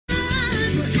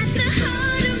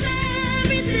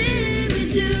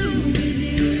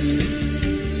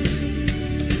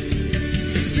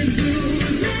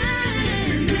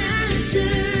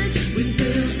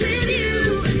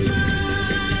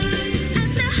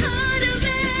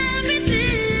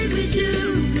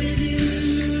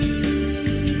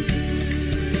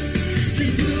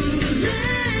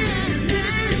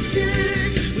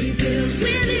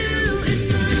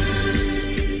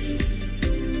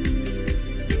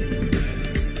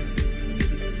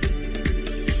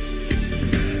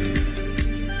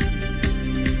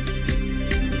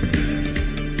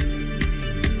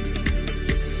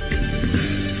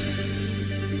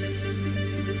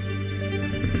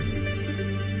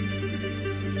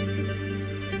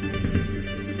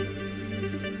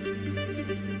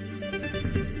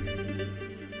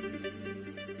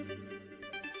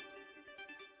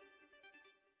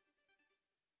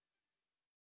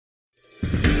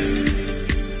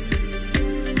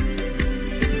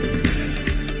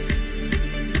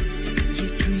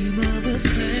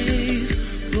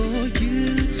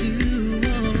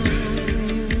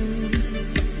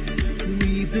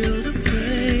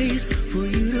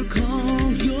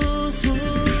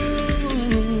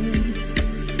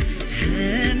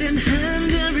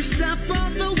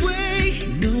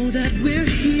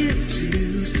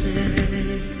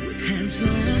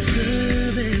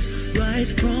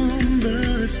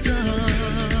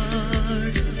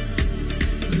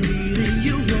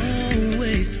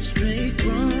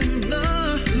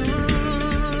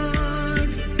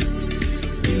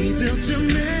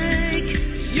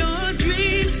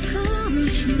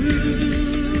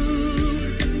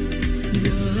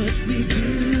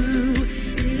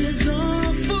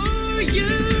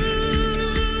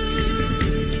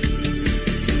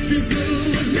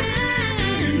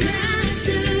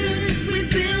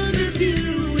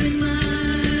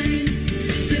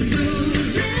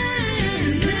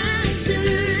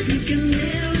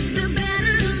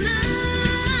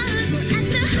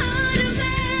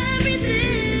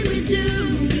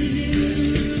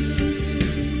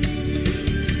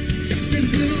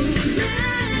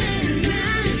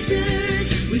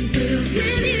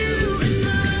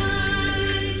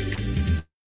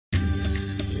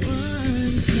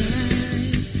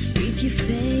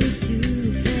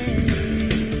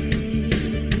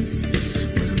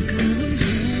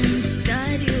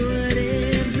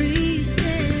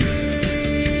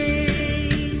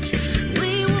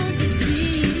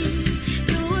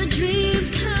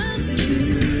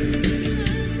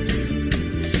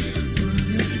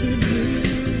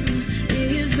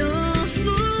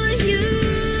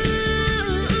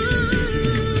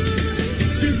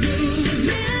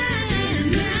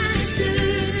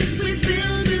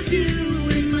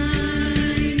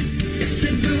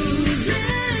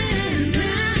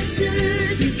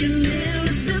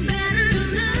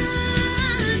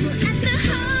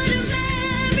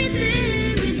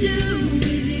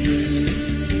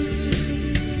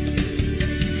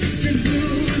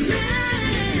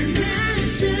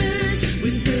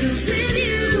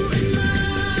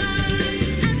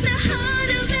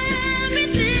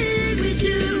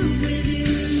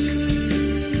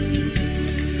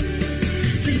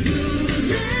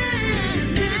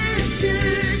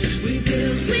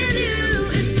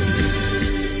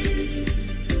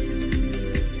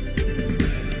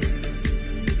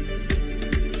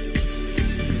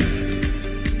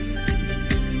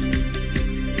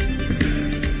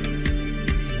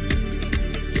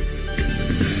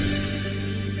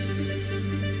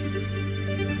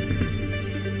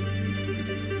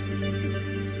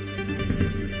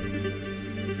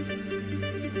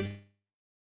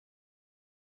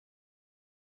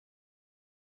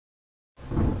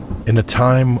In a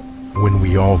time when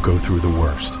we all go through the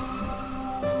worst,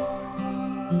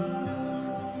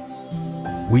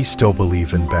 we still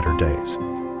believe in better days.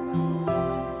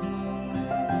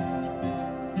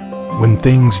 When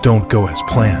things don't go as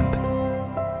planned,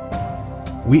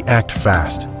 we act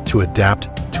fast to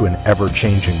adapt to an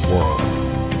ever-changing world.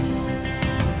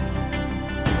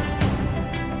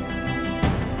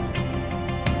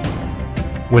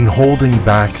 When holding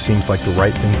back seems like the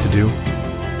right thing to do,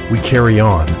 we carry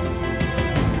on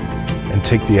and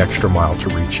take the extra mile to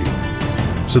reach you,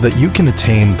 so that you can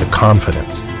attain the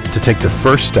confidence to take the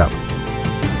first step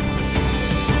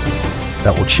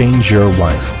that will change your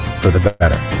life for the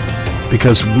better.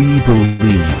 Because we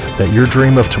believe that your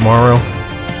dream of tomorrow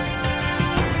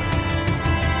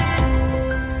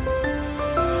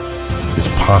is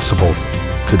possible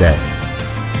today,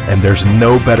 and there's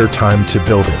no better time to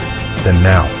build it than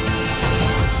now.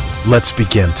 Let's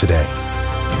begin today.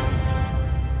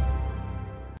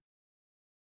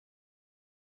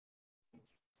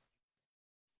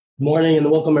 Good morning and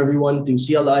welcome everyone to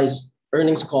CLI's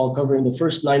earnings call covering the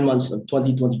first 9 months of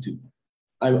 2022.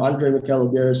 I'm Andre Mikel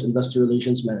Oberas, Investor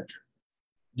Relations Manager.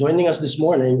 Joining us this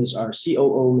morning is our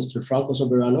COO, Mr. Franco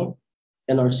Soberano,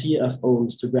 and our CFO,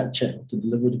 Mr. Grant Cheng, to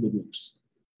deliver the good news.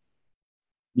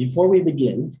 Before we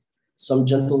begin, some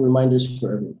gentle reminders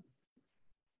for everyone.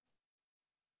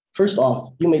 First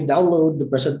off, you may download the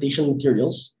presentation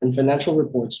materials and financial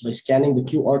reports by scanning the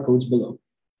QR codes below.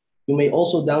 You may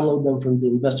also download them from the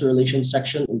Investor Relations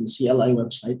section in the CLI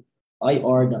website,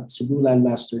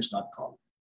 ir.cebulandmasters.com.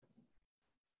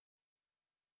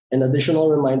 And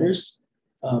additional reminders,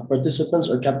 participants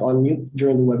are kept on mute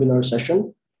during the webinar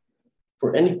session.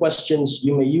 For any questions,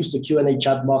 you may use the Q&A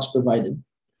chat box provided,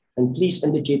 and please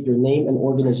indicate your name and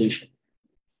organization.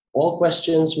 All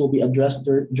questions will be addressed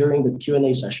during the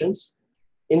Q&A sessions.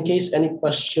 In case any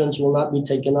questions will not be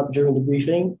taken up during the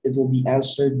briefing, it will be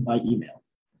answered by email.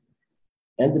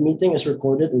 And the meeting is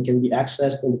recorded and can be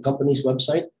accessed on the company's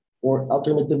website, or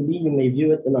alternatively, you may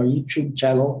view it in our YouTube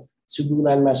channel, Cebu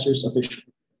Landmasters Official.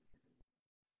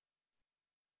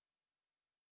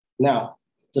 Now,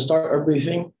 to start our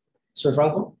briefing, Sir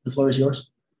Franco, the floor is yours.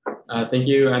 Thank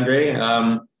you, Andre.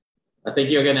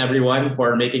 Thank you again, everyone,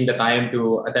 for making the time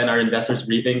to attend our investors'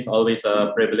 briefings. Always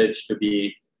a privilege to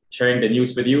be sharing the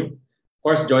news with you. Of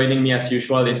course, joining me as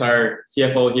usual is our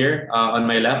CFO here on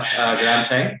my left, Grant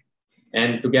Cheng.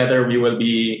 And together we will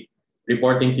be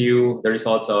reporting to you the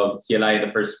results of CLI in the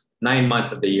first 9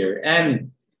 months of the year.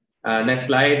 And next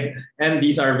slide. And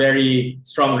these are very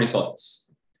strong results.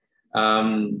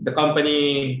 The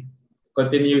company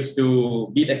continues to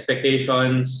beat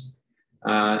expectations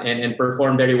and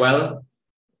perform very well.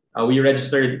 We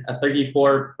registered a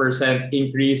 34%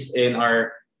 increase in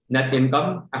our net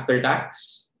income after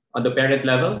tax on the parent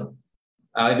level.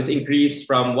 This increased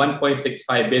from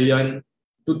 1.65 billion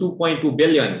to 2.2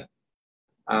 billion.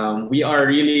 We are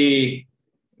really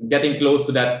getting close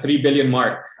to that 3 billion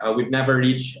mark. We've never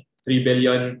reached 3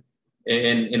 billion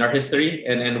in our history,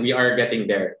 and we are getting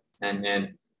there.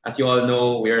 And as you all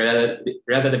know, we are a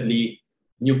relatively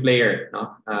new player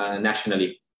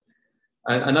nationally.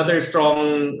 Another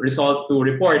strong result to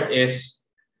report is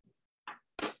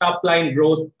top line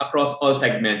growth across all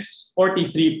segments,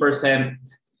 43%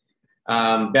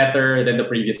 better than the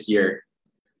previous year.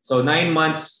 So 9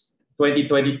 months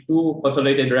 2022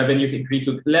 consolidated revenues increased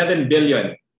to 11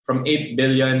 billion from 8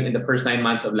 billion in the first 9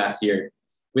 months of last year,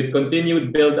 with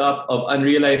continued build-up of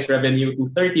unrealized revenue to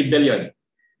 30 billion,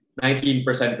 19%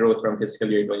 growth from fiscal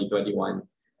year 2021.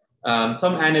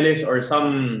 Some analysts or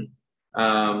some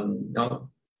who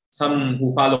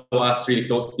follow us really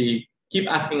closely keep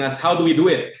asking us, how do we do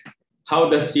it? How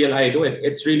does CLI do it?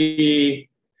 It's really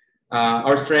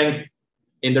our strength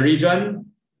in the region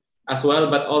as well,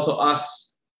 but also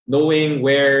us knowing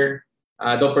where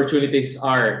the opportunities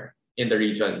are in the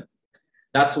region.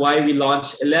 That's why we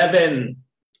launched 11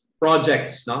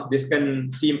 projects. This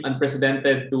can seem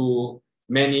unprecedented to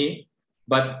many,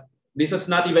 but this is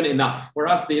not even enough. For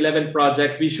us, the 11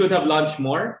 projects, we should have launched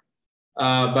more,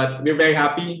 but we're very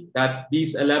happy that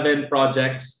these 11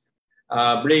 projects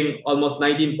bring almost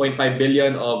 19.5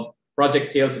 billion of project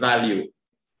sales value,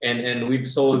 and we've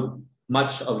sold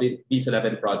much of these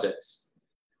 11 projects.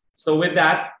 So with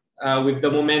that, with the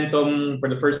momentum for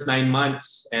the first 9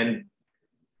 months, and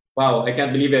wow, I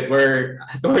can't believe it, we're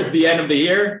towards the end of the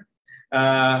year.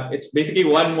 It's basically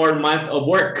 1 more month of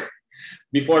work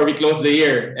before we close the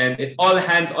year, and it's all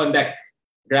hands on deck.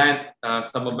 Grant,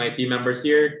 some of my team members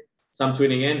here, some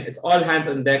tuning in, it's all hands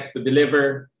on deck to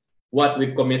deliver what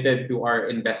we've committed to our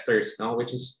investors,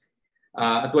 which is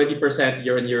a 20%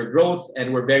 year-on-year growth,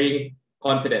 and we're very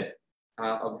confident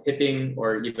of hitting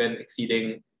or even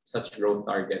exceeding such growth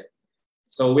target.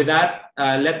 So with that,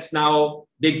 let's now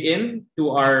dig in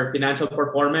to our financial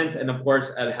performance. And of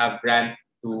course, I'll have Grant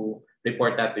to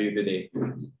report that to you today.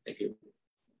 Thank you.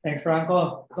 Thanks,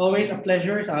 Franco. It's always a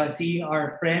pleasure seeing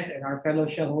our friends and our fellow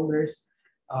shareholders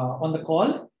on the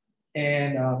call.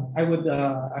 And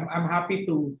I'm happy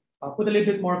to put a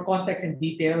little bit more context and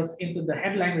details into the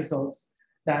headline results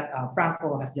that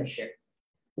Franco has just shared.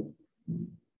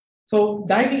 So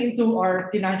diving into our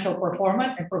financial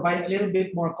performance and providing a little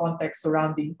bit more context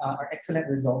surrounding our excellent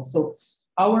results. So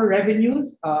our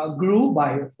revenues grew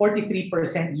by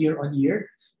 43% year on year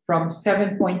from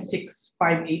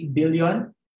 7.658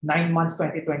 billion 9 months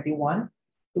 2021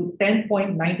 to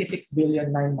 10.96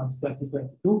 billion 9 months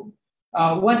 2022.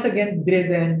 Once again,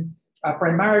 driven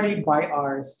primarily by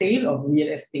our sale of real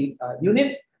estate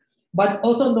units, but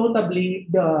also notably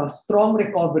the strong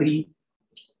recovery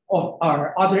of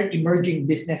our other emerging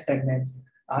business segments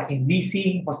in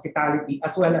leasing, hospitality,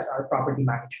 as well as our property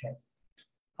management.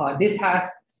 This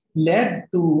has led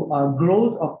to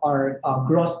growth of our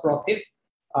gross profit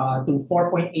to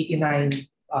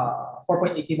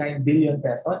 4.89 billion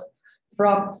pesos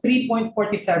from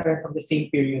 3.47 from the same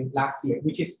period last year,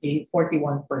 which is a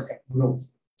 41%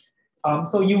 growth.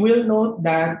 So you will note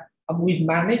that we've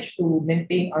managed to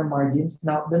maintain our margins.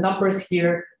 Now, the numbers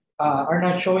here are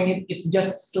not showing it. It's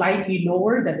just slightly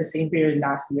lower than the same period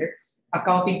last year,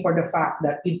 accounting for the fact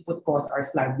that input costs are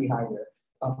slightly higher.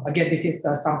 Again, this is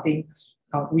something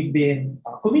we've been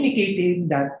communicating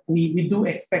that we do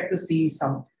expect to see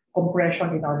some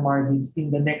compression in our margins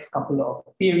in the next couple of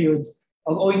periods,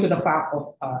 owing to the fact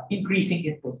of increasing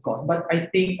input costs. But I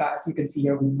think, as you can see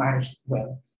here, we managed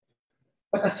well.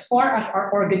 But as far as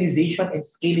our organization and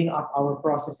scaling up our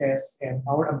processes and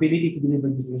our ability to deliver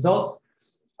these results,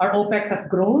 our OPEX has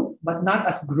grown, but not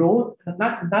as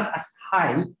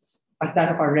high as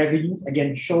that of our revenues.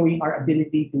 Again, showing our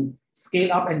ability to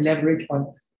scale up and leverage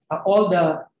on all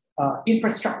the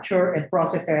infrastructure and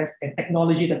processes and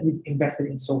technology that we've invested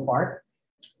in so far.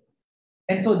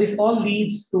 And so this all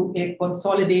leads to a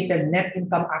consolidated net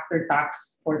income after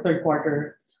tax for third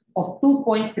quarter of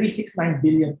 2.369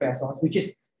 billion pesos, which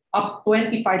is up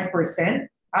 25%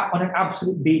 on an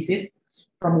absolute basis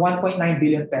from 1.9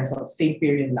 billion pesos, same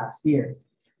period last year.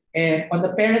 And on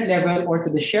the parent level or to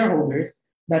the shareholders,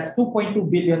 that's 2.2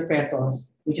 billion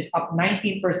pesos, which is up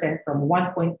 19% from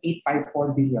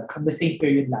 1.854 billion from the same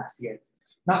period last year.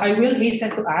 Now, I will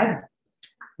hasten to add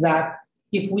that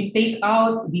if we take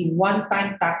out the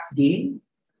one-time tax gain,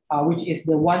 which is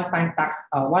the one-time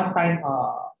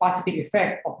positive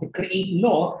effect of the CREATE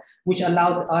law, which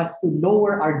allowed us to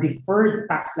lower our deferred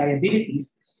tax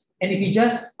liabilities. And if you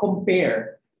just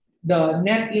compare the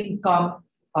net income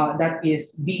that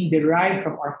is being derived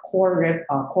from our core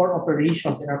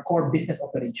operations and our core business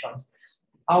operations,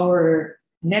 our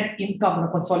net income on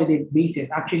a consolidated basis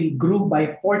actually grew by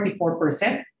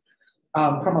 44%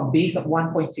 from a base of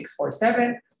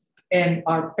 1.647, and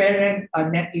our parent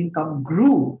net income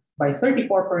grew by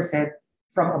 34%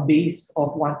 from a base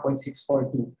of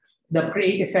 1.642. The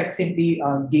CREATE effect simply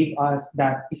gave us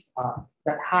that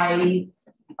high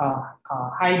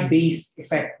base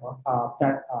effect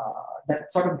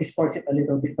that sort of distorts it a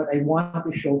little bit. But I want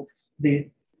to show the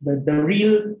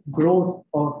real growth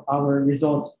of our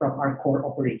results from our core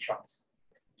operations.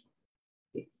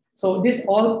 Okay. So this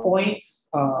all points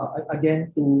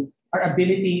again to our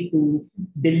ability to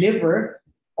deliver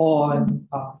on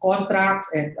contracts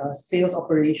and sales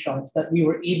operations that we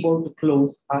were able to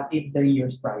close in the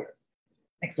years prior.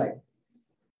 Next slide.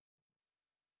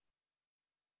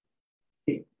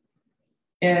 Okay.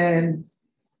 And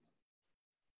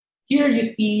here you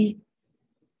see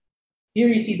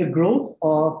the growth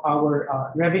of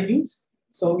our revenues.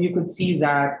 So you could see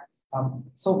that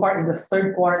so far in the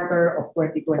third quarter of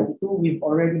 2022, we've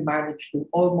already managed to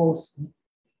almost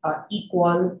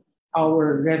equal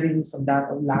our revenues from that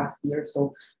of last year.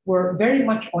 So we're very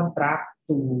much on track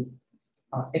to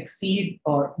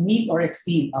meet or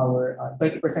exceed our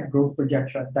 20% growth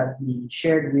projections that we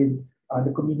shared with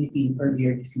the community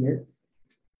earlier this year.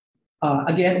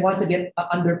 Once again,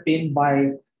 underpinned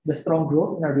by the strong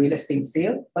growth in our real estate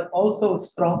sale, but also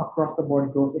strong across the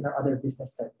board growth in our other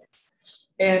business segments.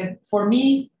 And for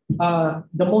me,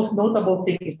 the most notable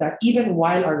thing is that even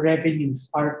while our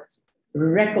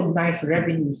recognized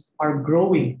revenues are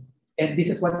growing, and this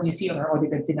is what you see on our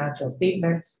audited financial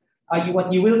statements,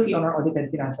 what you will see on our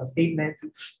audited financial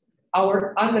statements,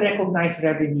 our unrecognized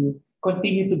revenue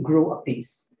continue to grow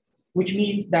apace, which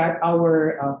means that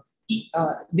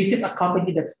this is a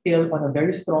company that's still on a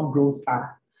very strong growth path.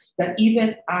 that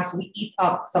even as we eat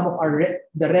up some of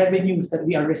the revenues that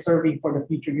we are reserving for the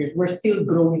future years, we're still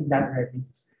growing that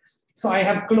revenues. So I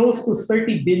have close to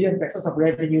 30 billion pesos of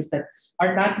revenues that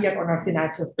are not yet on our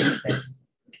financial statements.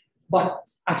 But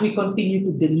as we continue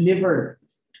to deliver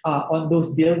on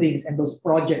those buildings and those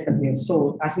projects that we have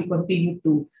sold, as we continue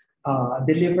to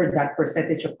deliver that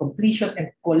percentage of completion and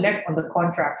collect on the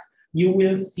contracts, you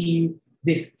will see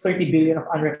this 30 billion of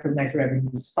unrecognized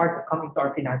revenues start to come into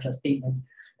our financial statements,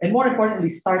 and more importantly,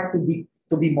 start to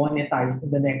be monetized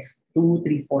in the next 2,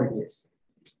 3, 4 years.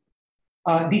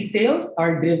 These sales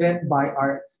are driven by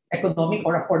our economic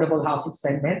or affordable housing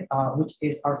segment, which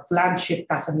is our flagship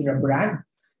Casamira brand.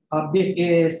 This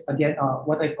is, again,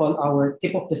 what I call our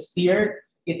tip of the spear.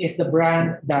 It is the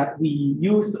brand that we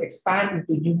use to expand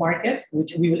into new markets,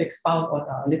 which we will expound on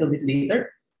a little bit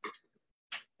later.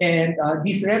 And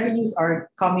these revenues are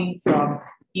coming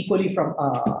equally from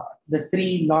the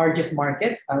 3 largest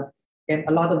markets, and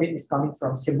a lot of it is coming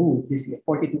from Cebu this year,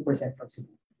 42% from Cebu.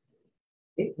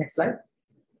 Okay, next slide.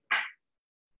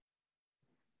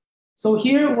 So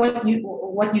here,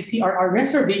 what you see are our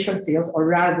reservation sales, or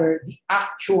rather the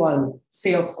actual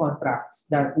sales contracts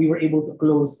that we were able to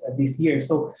close this year.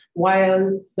 So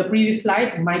while the previous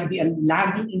slide might be a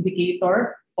lagging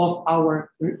indicator of our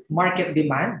market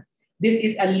demand, this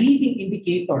is a leading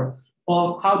indicator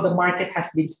of how the market has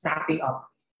been snapping up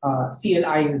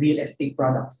CLI real estate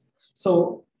products.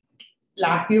 So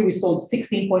last year, we sold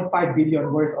 16.5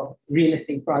 billion worth of real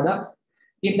estate products.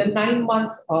 In the 9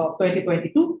 months of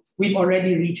 2022, we've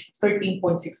already reached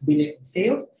 13.6 billion in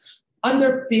sales,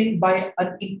 underpinned by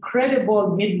an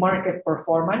incredible mid-market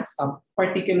performance,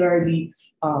 particularly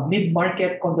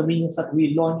mid-market condominiums that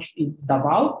we launched in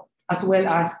Davao, as well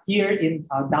as here in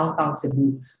downtown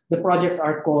Cebu. The projects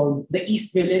are called the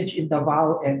East Village in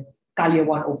Davao and Calle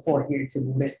 104 here in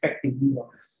Cebu, respectively.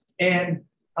 And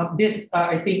this,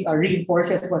 I think,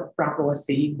 reinforces what Franco was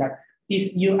saying, that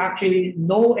if you actually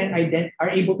know and are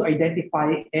able to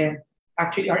identify and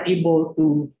actually are able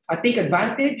to take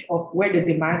advantage of where the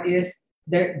demand is,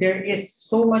 there is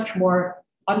so much more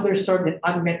underserved and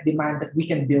unmet demand that we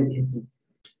can build into.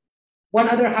 One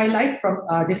other highlight from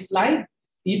this slide,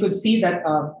 you could see that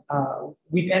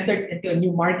we've entered into a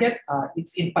new market.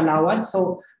 It's in Palawan.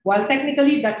 So while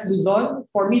technically that's Luzon,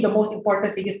 for me, the most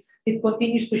important thing is it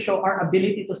continues to show our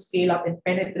ability to scale up and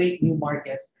penetrate new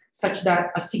markets, such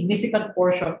that a significant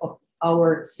portion of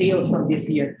our sales from this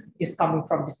year is coming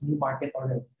from this new market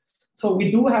already. So we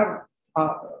do have a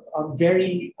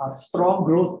very strong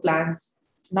growth plans,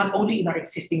 not only in our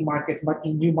existing markets, but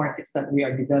in new markets that we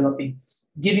are developing,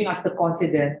 giving us the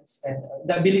confidence and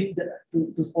the ability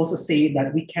to also say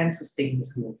that we can sustain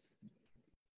this growth.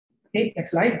 Okay,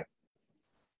 next slide.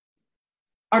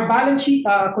 Our balance sheet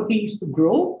continues to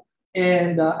grow.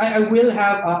 And I will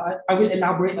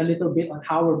elaborate a little bit on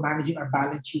how we're managing our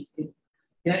balance sheets in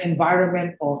an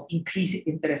environment of increasing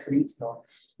interest rates.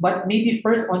 But maybe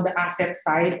first on the asset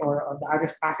side, or on the other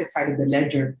asset side of the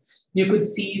ledger, you could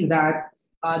see that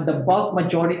the bulk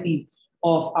majority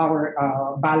of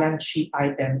our balance sheet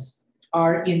items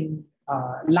are in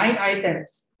line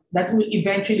items that will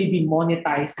eventually be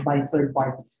monetized by third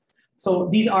parties. So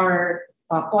these are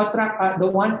the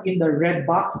ones in the red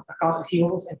box, account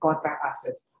receivables and contract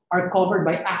assets, are covered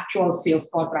by actual sales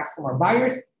contracts from our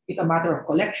buyers. It's a matter of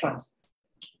collections.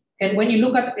 And when you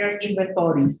look at their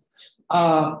inventories,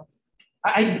 I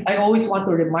always want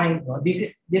to remind you,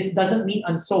 this doesn't mean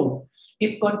unsold.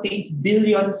 It contains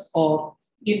billions of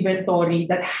inventory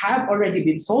that have already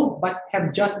been sold, but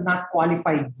have just not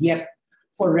qualified yet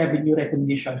for revenue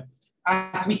recognition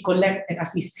as we collect and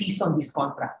as we season these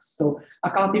contracts. So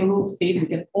accounting rules state we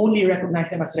can only recognize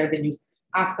them as revenues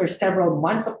after several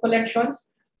months of collections.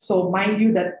 So mind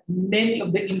you that many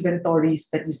of the inventories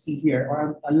that you see here,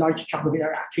 or a large chunk of it,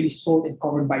 are actually sold and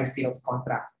covered by sales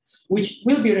contracts, which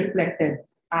will be reflected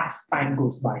as time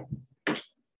goes by.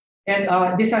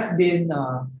 And this has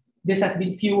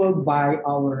been fueled by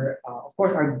our, of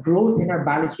course, our growth in our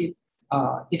balance sheet.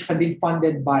 It has been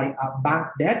funded by bank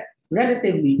debt,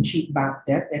 relatively cheap bank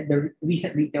debt, and the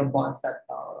recent retail bonds that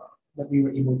we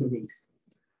were able to raise.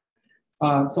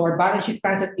 So our balance sheet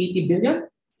stands at 80 billion.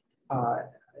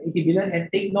 80 billion. And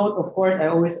take note, of course, I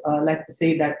always like to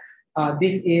say that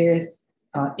this is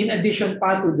in addition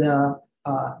to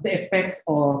the effects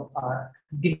of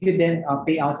dividend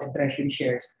payouts and treasury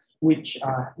shares, where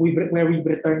we've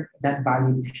returned that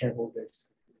value to shareholders.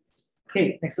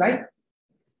 Okay, next slide.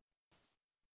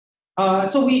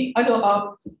 So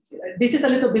this is a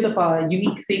little bit of a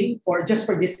unique thing for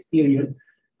this period.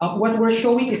 What we're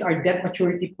showing is our debt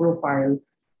maturity profile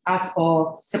as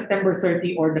of September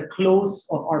 30 or the close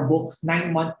of our books,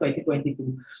 9 months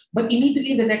 2022. But immediately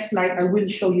in the next slide, I will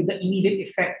show you the immediate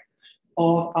effect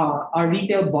of our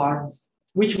retail bonds,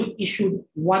 which were issued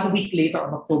 1 week later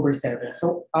on October 7th.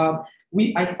 So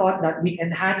I thought that we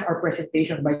enhance our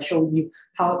presentation by showing you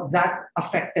how that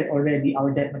affected already our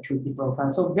debt maturity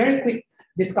profile. So very quick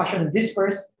discussion of this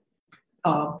first.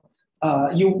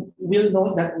 You will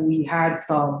note that we had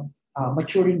some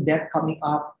maturing debt coming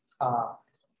up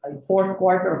in fourth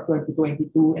quarter of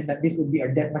 2022, and that this would be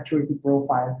our debt maturity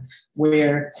profile,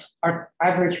 where our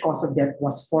average cost of debt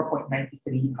was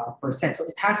 4.93%. So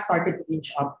it has started to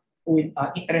inch up with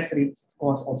interest rates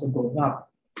costs also going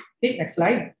up. Okay, next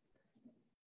slide.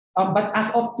 But as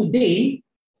of today,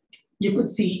 you could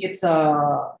see it's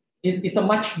a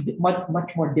much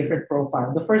more different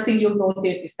profile. The first thing you'll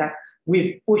notice is that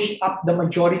we've pushed up the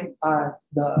maturity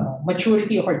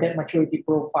of our debt maturity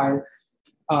profile.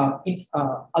 A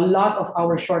lot of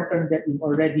our short-term debt we've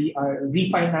already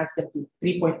refinanced them to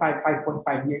 3.5,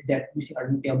 5.5 year debt using our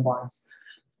retail bonds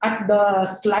at the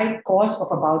slight cost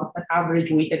of about an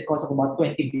average weighted cost of about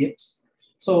 20 bips.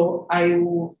 So I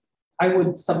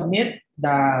would submit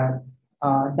that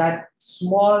that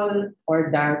small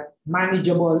or that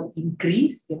manageable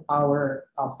increase in our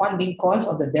funding cost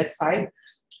on the debt side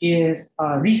is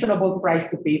a reasonable price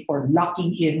to pay for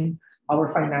locking in our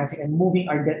financing and moving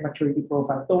our debt maturity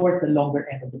profile towards the longer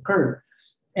end of the curve.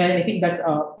 And I think that's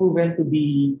proven to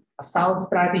be a sound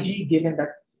strategy given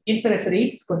that interest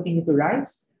rates continue to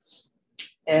rise.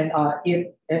 And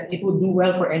it would do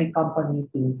well for any company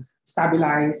to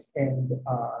stabilize and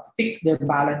fix their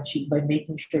balance sheet by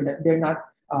making sure that they're not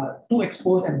too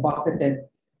exposed and buffeted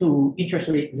to interest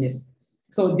rate risk.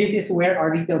 So this is where our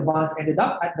retail bonds ended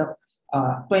up at the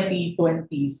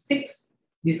 2026.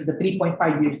 This is the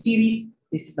 3.5-year series.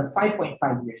 This is the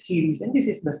 5.5-year series. And this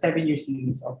is the 7-year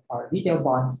series of our retail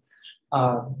bonds,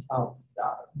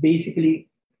 basically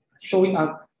showing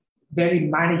a very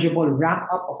manageable ramp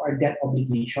up of our debt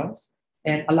obligations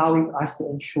and allowing us to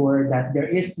ensure that there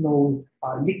is no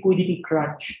liquidity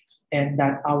crunch and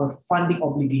that our funding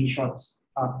obligations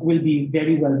will be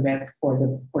very well met for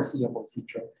the foreseeable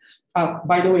future.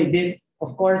 By the way, this,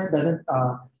 of course, doesn't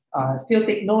still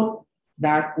take note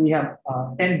that we have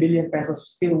 10 billion pesos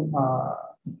still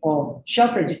of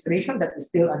shelf registration that is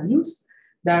still unused,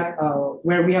 that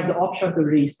where we have the option to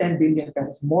raise 10 billion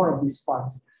pesos more of these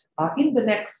funds in the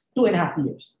next 2.5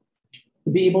 years to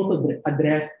be able to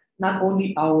address not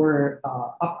only our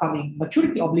upcoming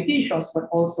maturity obligations, but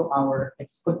also our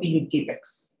continued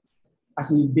capex as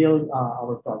we build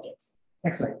our projects.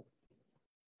 Next slide.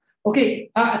 Okay,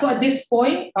 so at this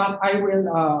point, I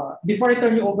will, before I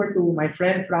turn you over to my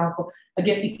friend Franco,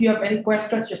 again, if you have any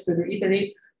questions, just to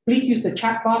reiterate, please use the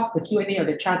chat box, the Q&A or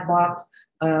the chat box,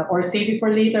 or save it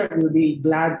for later. We'll be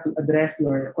glad to address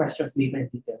your questions later in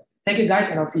detail. Thank you guys,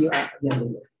 and I'll see you at the end of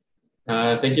the year.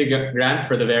 Thank you, Grant,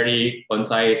 for the very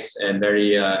concise and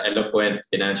very eloquent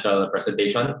financial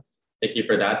presentation. Thank you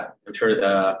for that. I'm sure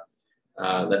the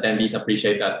attendees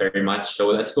appreciate that very much. So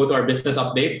let's go to our business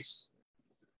updates.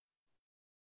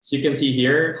 As you can see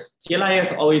here, CLI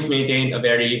has always maintained a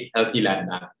very healthy land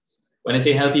bank. When I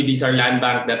say healthy, these are land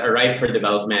bank that are ripe for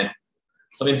development.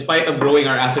 So in spite of growing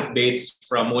our asset base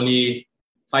from only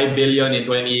 5 billion in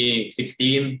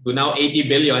 2016 to now 80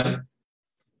 billion,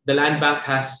 the land bank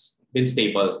has been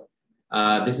stable.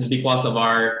 This is because of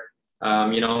our,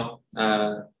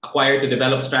 acquire to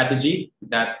develop strategy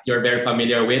that you're very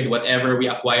familiar with. Whatever we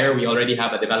acquire, we already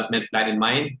have a development plan in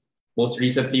mind. Most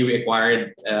recently, we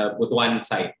acquired Butuan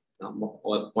site,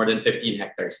 more than 15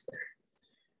 hectares there.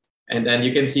 And then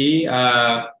you can see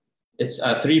it's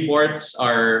 3/4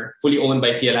 are fully owned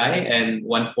by CLI and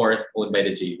 1/4 owned by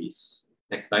the JVs.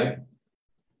 Next slide.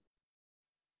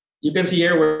 You can see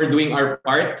here we're doing our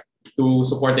part to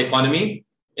support the economy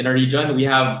in our region. We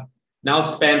have now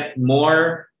spent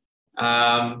more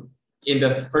in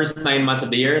the first 9 months of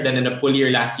the year than in the full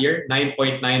year last year,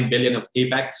 9.9 billion of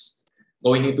capex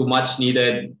going into much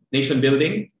needed nation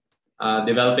building,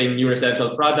 developing new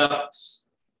residential products,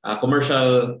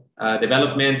 commercial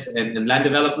developments and land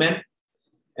development.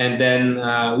 And then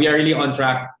we are really on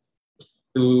track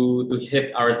to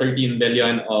hit our 13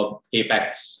 billion of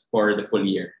capex for the full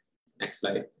year. Next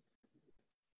slide.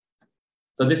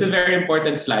 So this is a very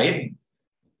important slide.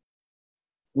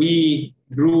 We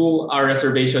grew our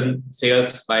reservation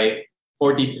sales by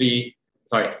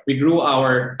we grew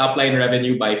our top line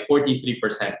revenue by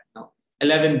 43%.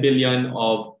 11 billion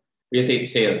of real estate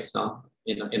sales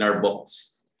in our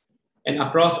books. And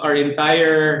across our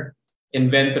entire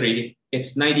inventory,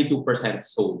 it's 92%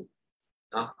 sold.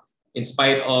 In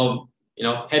spite of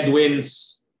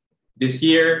headwinds this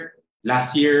year,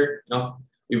 last year,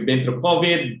 we've been through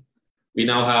COVID. We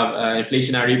now have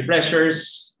inflationary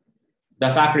pressures. The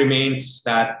fact remains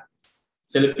that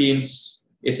Philippines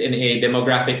is in a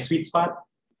demographic sweet spot.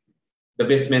 The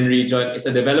VisMin region is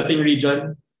a developing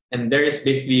region, and there is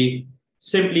basically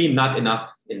simply not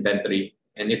enough inventory.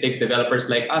 And it takes developers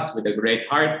like us with a great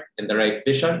heart and the right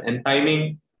vision and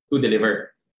timing to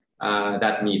deliver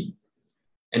that need.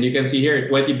 And you can see here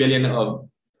 20 billion of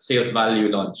sales value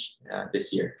launched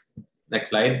this year. Next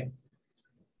slide.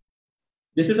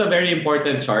 This is a very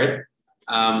important chart,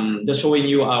 just showing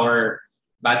you our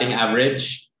batting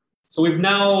average. So we've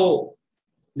now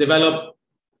developed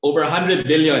over 100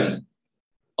 billion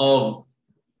of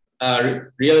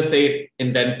real estate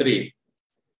inventory.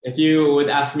 If you would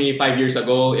ask me 5 years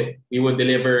ago if we would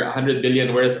deliver 100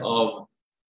 billion worth of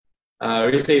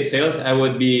real estate sales, I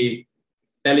would be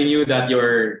telling you that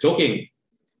you're joking.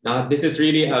 Now, this is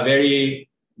really a very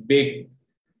big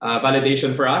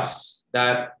validation for us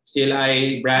that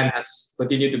CLI brand has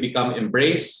continued to become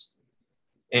embraced.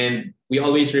 And we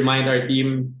always remind our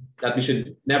team that we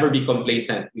should never be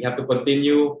complacent. We have to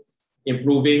continue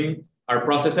improving our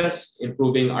processes,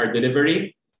 improving our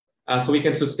delivery, so we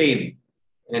can sustain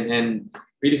and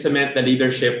really cement the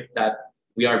leadership that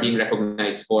we are being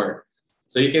recognized for.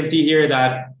 So you can see here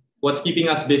that what's keeping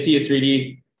us busy is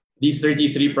really these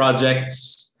 33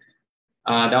 projects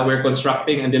that we're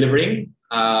constructing and delivering.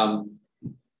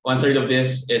 1/3 of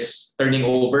this is turning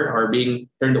over or being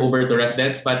turned over to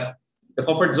residents, but the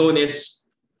comfort zone is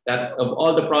that of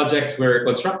all the projects we're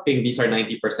constructing, these are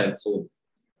 90% sold.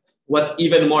 What's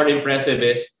even more impressive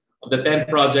is of the 10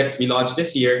 projects we launched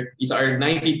this year, these are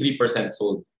 93%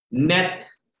 sold. Net,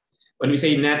 when we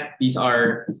say net, these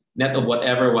are net of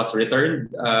whatever was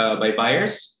returned by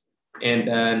buyers. And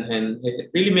it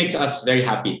really makes us very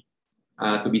happy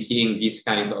to be seeing these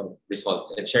kinds of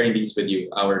results and sharing these with you,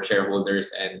 our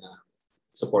shareholders and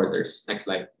supporters. Next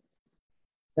slide.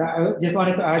 Yeah, I just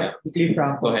wanted to add quickly,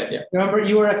 Franco. Go ahead. Yeah. Remember,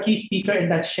 you were a key speaker in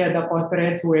that SHEDA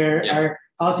conference where our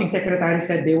housing secretary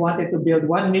said they wanted to build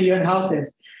 1 million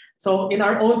houses. So in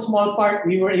our own small part,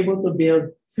 we were able to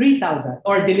build 3,000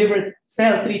 or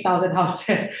sell 3,000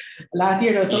 houses last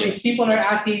year. So if people are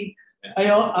asking,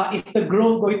 is the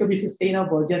growth going to be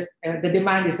sustainable? Just the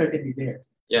demand is certainly there.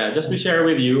 Yeah, just to share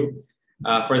with you,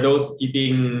 for those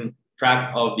keeping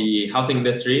track of the housing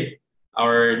industry,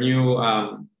 our new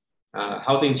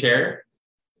housing chair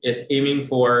is aiming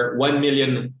for 1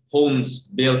 million homes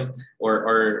built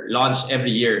or launched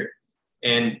every year.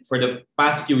 And for the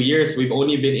past few years, we've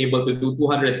only been able to do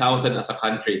 200,000 as a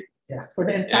country. Yeah, for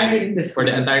the entire industry. For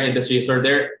the entire industry. So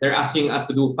they're asking us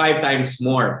to do 5 times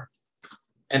more.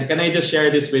 And can I just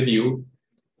share this with you?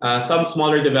 Some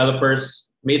smaller developers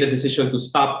made a decision to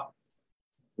stop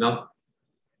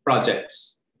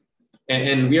projects.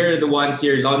 And we're the ones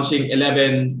here launching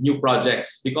 11 new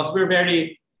projects because we're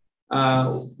very,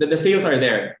 the sales are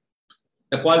there.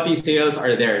 The quality sales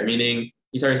are there, meaning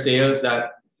these are sales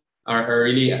that are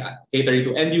really catering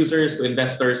to end users, to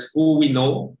investors who we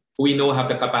know have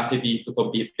the capacity to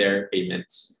complete their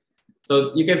payments.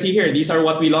 So you can see here, these are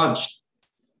what we launched.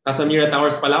 Casamira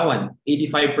Towers, Palawan,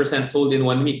 85% sold in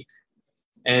 1 week.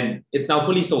 And it's now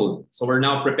fully sold. So we're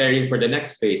now preparing for the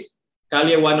next phase.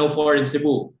 Calle 104 in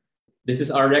Cebu. This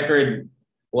is our record,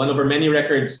 one of our many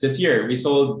records this year. We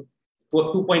sold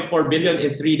 2.4 billion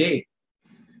in 3 days.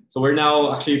 So we're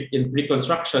now actually in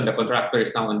pre-construction. The contractor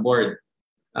is now on board.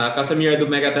 Casamira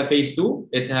Dumegata Phase 2,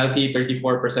 it's healthy,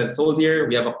 34% sold here.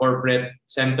 We have a corporate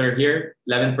center here,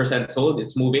 11% sold,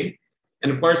 it's moving.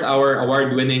 And of course, our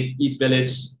award-winning East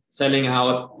Village selling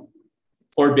out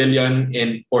 4 billion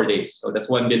in 4 days. So that's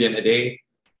 1 billion a day.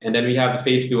 And then we have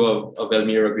Phase 2 of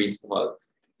Elmiro Greens Bohol.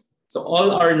 So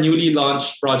all our newly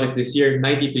launched projects this year,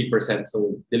 93%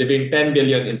 sold, delivering 10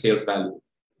 billion in sales value.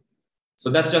 So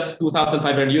that's just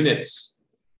 2,500 units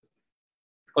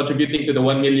contributing to the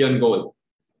 1 million goal.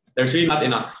 There's really not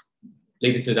enough,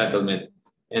 ladies and gentlemen.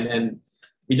 And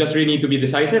we just really need to be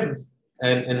decisive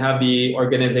and have the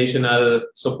organizational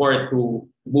support to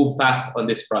move fast on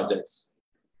these projects.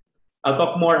 I'll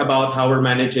talk more about how we're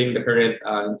managing the current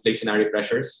inflationary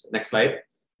pressures. Next slide.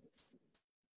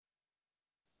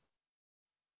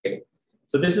 Okay.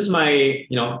 So this is my,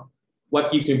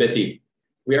 what keeps me busy.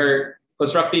 We are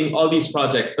constructing all these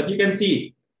projects, but you can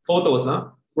see photos,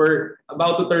 no? We're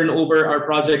about to turn over our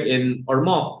project in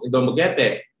Ormoc, in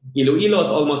Dumaguete. Iloilo is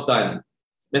almost done.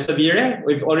 Mesavire,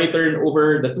 we've already turned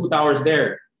over the 2 towers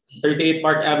there. 38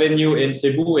 Park Avenue in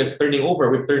Cebu is turning over.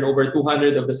 We've turned over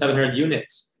 200 of the 700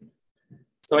 units.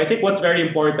 So I think what's very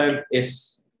important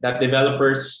is that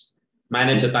developers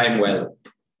manage the time well.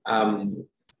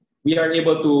 we are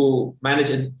able to manage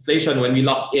inflation when we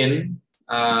lock in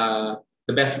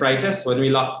the best prices, when we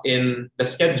lock in the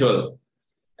schedule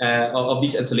of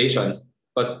these installations.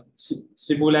 Because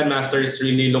Cebu Landmasters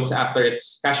really looks after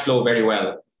its cash flow very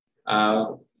well.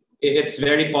 It's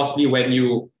very costly when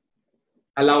you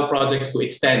allow projects to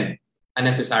extend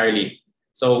unnecessarily.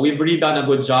 So we've really done a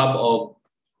good job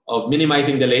of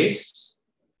minimizing delays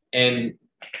and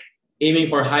aiming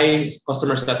for high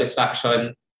customer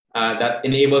satisfaction that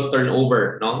enables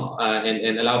turnover, no?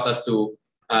 And allows us to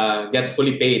get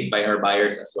fully paid by our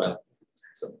buyers as well.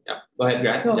 So yeah, go ahead,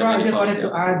 Grant. No, I just wanted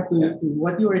to add to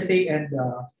what you were saying, and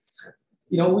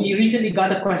we recently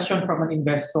got a question from an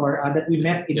investor that we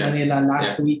met in Manila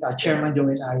last week, Chairman Joe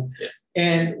and I.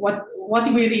 And what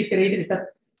we reiterated is that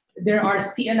there are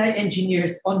CLI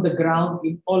engineers on the ground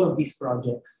in all of these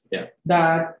projects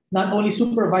that not only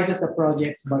supervises the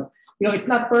projects, but it's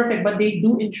not perfect, but they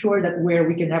do ensure that where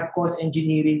we can have cost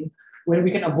engineering, where we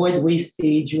can avoid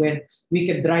wastage, when we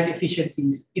can drive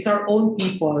efficiencies, it's our own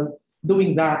people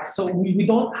doing that. So we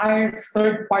don't hire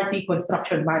third-party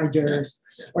construction managers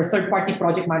or third-party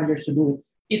project managers to do it.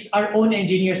 It's our own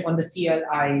engineers on the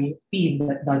CLI team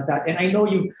that does that. And I know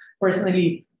you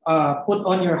personally put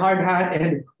on your hard hat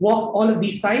and walk all of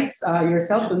these sites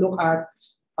yourself to look at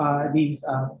these,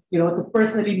 to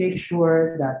personally make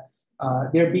sure that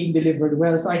they're being delivered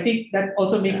well. So I think that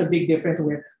also makes a big difference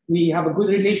where we have a good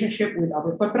relationship with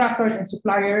our contractors and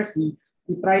suppliers. We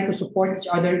try to support each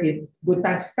other in good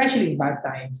times, especially in bad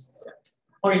times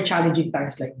or in challenging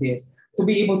times like this, to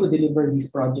be able to deliver these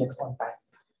projects on time.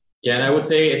 Yeah, and I would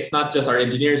say it's not just our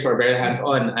engineers who are very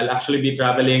hands-on. I'll actually be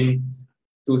traveling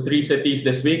to 3 cities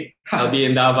this week. I'll be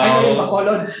in Davao,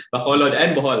 Bacolod,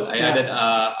 and Bohol. I added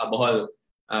Bohol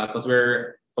because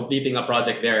we're completing a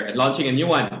project there and launching a new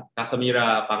one.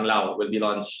 Casamira Panglao will be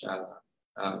launched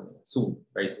soon,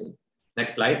 very soon.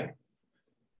 Next slide.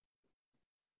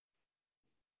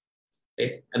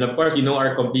 Okay. And of course,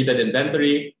 our completed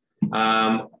inventory.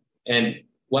 And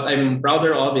what I'm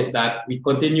prouder of is that we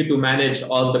continue to manage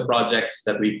all the projects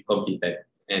that we've completed.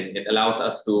 And it allows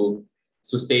us to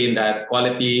sustain that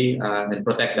quality and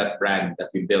protect that brand that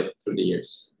we built through the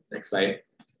years. Next slide.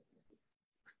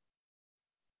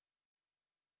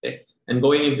 Okay. And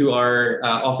going into our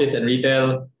office and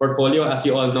retail portfolio, as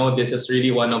you all know, this is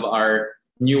really one of our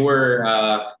newer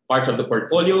parts of the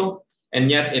portfolio, and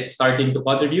yet it's starting to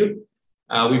contribute.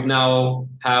 We've now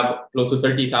have close to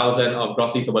 30,000 of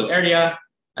gross leasable area.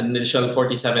 An additional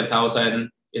 47,000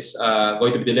 is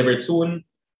going to be delivered soon.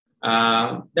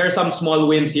 There are some small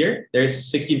wins here.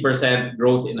 There's 16%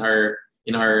 growth in our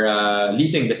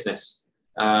leasing business.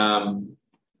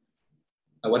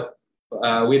 With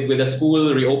the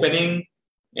school reopening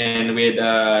and with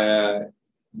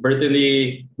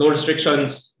virtually no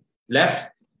restrictions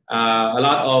left, a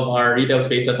lot of our retail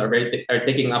spaces are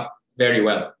taking up very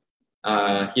well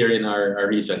here in our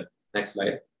region. Next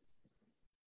slide.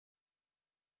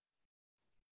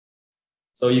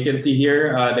 So you can see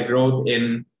here the growth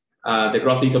in the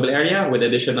gross leasable area with the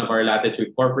addition of our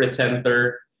Latitude Corporate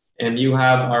Center. And you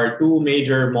have our 2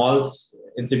 major malls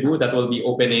in Cebu that will be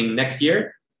opening next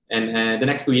year and the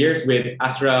next 2 years, with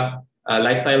Astra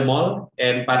Lifestyle Mall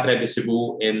and Patre de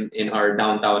Cebu in our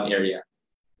downtown area.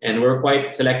 And we're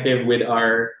quite selective with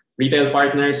our retail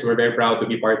partners. We're very proud to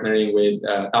be partnering with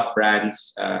top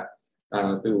brands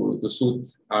to suit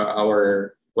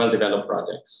our well-developed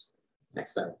projects.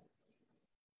 Next slide.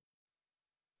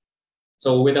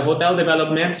 So with the hotel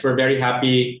developments, we're very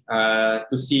happy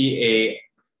to see a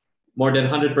more than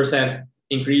 100%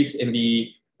 increase in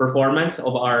the performance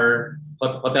of our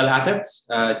hotel assets,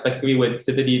 especially with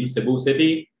Citadine Cebu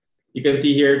City. You can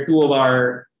see here 2 of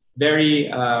our very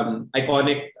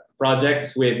iconic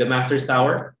projects with the Masters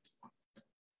Tower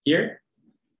here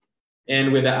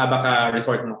and with the Abaca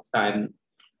Resort Mactan.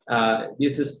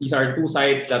 These are 2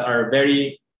 sites that are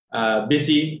very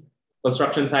busy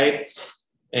construction sites.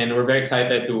 And we're very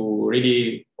excited to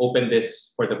really open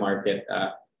this for the market.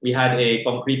 We had a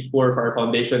concrete pour for our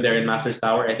foundation there in Masters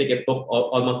Tower. I think it took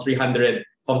almost 300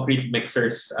 concrete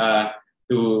mixers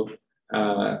to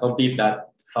complete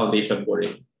that foundation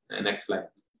pouring. Next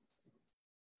slide.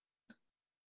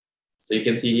 So you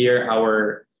can see here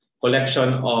our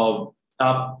collection of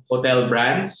top hotel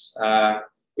brands.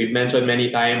 We've mentioned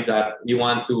many times that we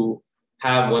want to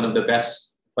have one of the best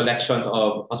collections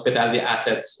of hospitality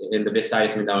assets in the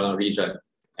Visayas Mindanao region.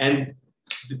 And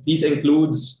these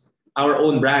includes our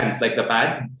own brands like The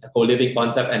Pad, a co-living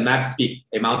concept, and Max Peak,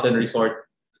 a mountain resort,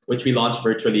 which we launched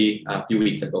virtually a few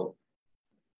weeks ago.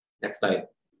 Next slide.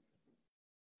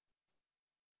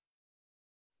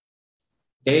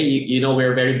 Okay,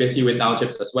 we're very busy with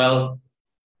townships as well.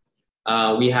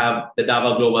 We have the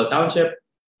Davao Global Township,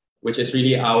 which is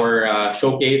really our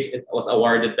showcase. It was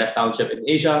awarded Best Township in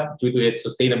Asia due to its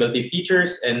sustainability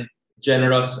features and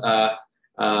generous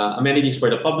amenities for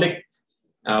the public.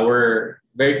 We're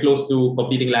very close to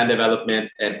completing land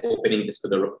development and opening this to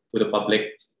the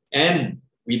public. And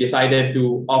we decided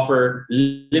to offer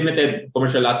limited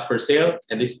commercial lots for sale,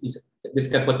 and this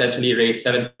can potentially raise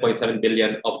 7.7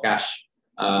 billion of cash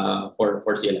for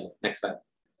CLI. Next slide.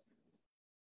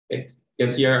 Okay. You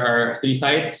can see our 3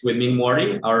 sites with Ming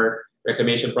Mori, our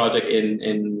reclamation project in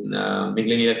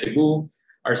Minglanilla, Cebu,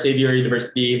 our Xavier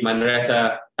University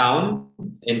Manresa Town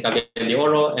in Cagayan de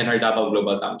Oro, and our Davao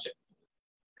Global Township.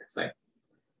 Next slide.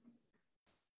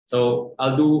 So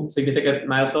I'll do significant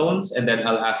milestones, and then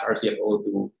I'll ask our CFO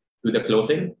to do the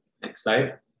closing. Next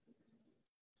slide.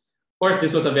 Of course,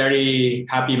 this was a very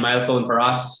happy milestone for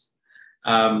us.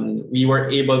 We were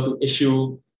able to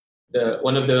issue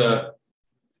one of the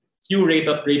few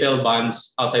retail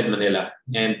bonds outside Manila.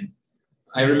 And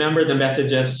I remember the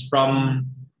messages from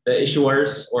the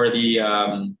issuers or the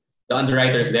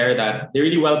underwriters there that they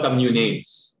really welcome new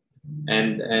names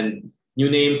and new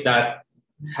names that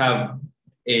have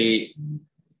a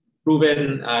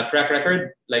proven track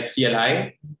record like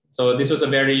CLI. So this was a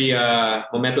very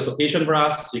momentous occasion for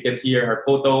us. You can see here our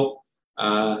photo,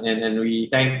 and we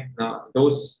thank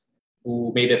those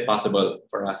who made it possible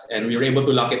for us. And we were able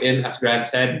to lock it in, as Grant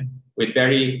said, with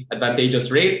very advantageous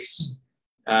rates.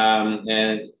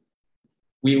 And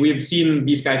we've seen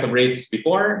these kinds of rates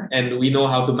before, and we know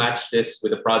how to match this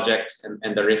with the projects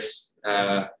and the risks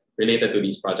related to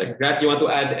these projects. Grant, you want to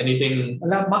add anything?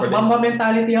 Mama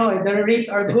mentality, the rates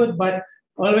are good, but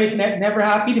always never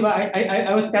happy.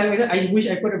 I was telling myself, I wish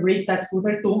I could have raised that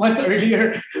sooner, 2 months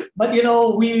earlier. But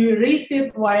we raised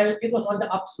it while it was on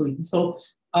the upswing. So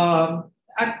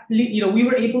we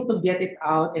were able to get it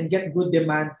out and get good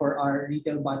demand for our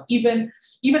retail bonds, even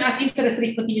as interest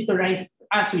rates continue to rise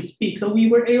as we speak. So we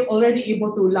were already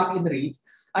able to lock in rates.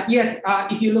 Yes,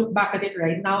 if you look back at it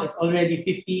right now, it's already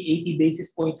 50, 80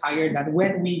 basis points higher than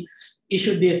when we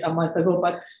issued this a month ago.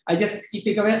 But I just keep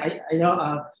thinking of it.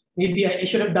 Maybe I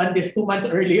should have done this 2 months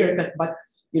earlier. But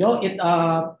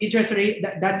interest rate,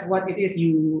 that's what it is.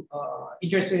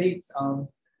 Interest rates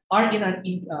are in a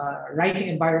rising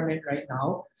environment right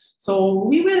now. So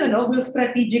we will, we'll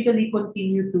strategically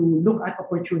continue to look at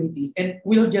opportunities, and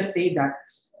we'll just say that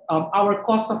our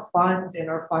cost of funds and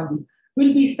our funding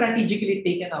will be strategically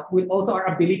taken up with also our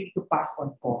ability to pass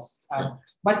on costs.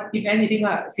 But if anything,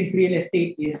 since real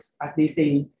estate is, as they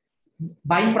say,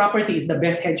 buying property is the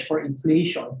best hedge for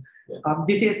inflation.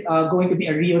 This is going to be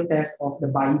a real test of the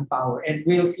buying power, and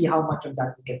we'll see how much of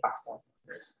that we can pass on.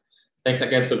 Thanks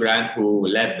again to Grant, who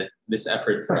led this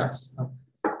effort for us.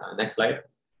 Next slide.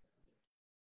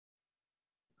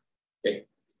 Okay.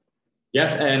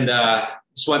 Yes, and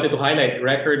just wanted to highlight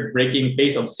record-breaking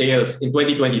pace of sales in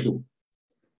 2022.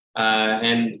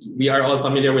 And we are all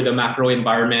familiar with the macro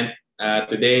environment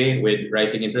today with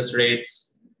rising interest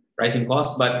rates, rising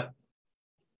costs, but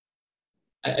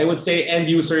I would say end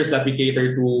users that we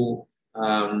cater to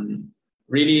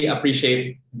really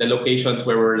appreciate the locations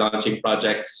where we're launching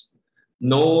projects.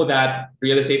 Know that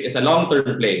real estate is a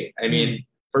long-term play. I mean,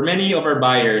 for many of our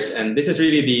buyers, and this is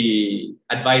really the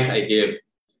advice I give,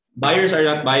 buyers are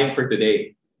not buying for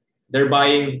today. They're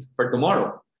buying for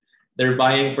tomorrow. They're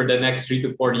buying for the next 3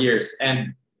 to 4 years.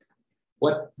 And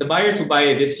what the buyers who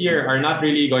buy this year are not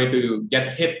really going to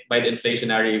get hit by the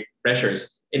inflationary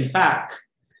pressures. In fact,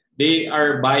 they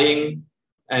are buying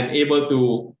and able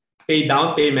to pay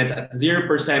down payments at 0%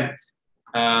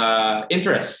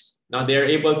 interest. Now they're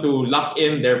able to lock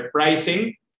in their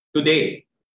pricing today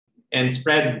and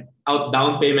spread out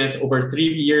down payments over 3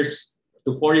 years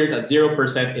to 4 years at 0%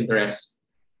 interest.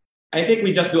 I think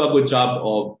we just do a good job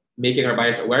of making our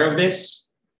buyers aware of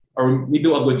this, or we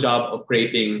do a good job of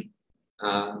creating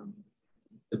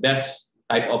the best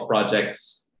type of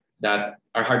projects that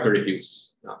are hard to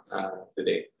refuse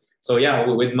today. So yeah,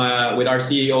 with our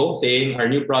CEO saying our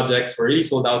new projects were really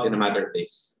sold out in a matter of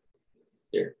days.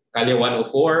 Here, Calle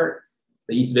 104,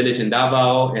 the East Village in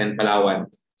Davao, and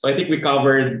Palawan. So I think we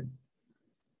covered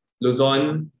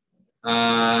Luzon,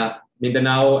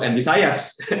 Mindanao, and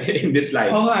Visayas in this slide.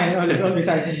 Oh, I know, Luzon,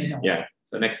 Visayas, and Mindanao. Yeah,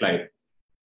 so next slide.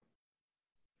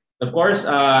 Of course,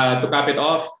 to cap it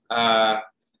off,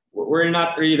 we're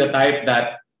not really the type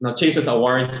that chases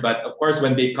awards, but of course,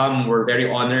 when they come, we're very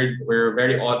honored. We're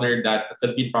very honored that the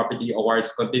Philippine Property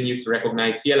Awards continues to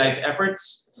recognize CLI's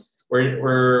efforts.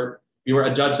 We were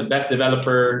adjudged the best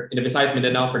developer in the Visayas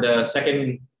Mindanao for the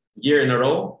 2nd year in a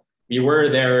row. We were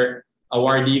their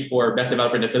awardee for best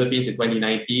developer in the Philippines in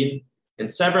 2019.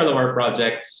 and several of our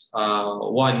projects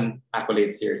won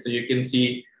accolades here. So you can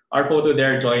see our photo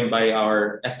there, joined by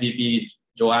our SVP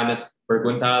Johannes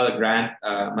Berguntal, Grant,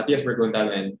 Matias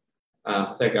Berguntal, and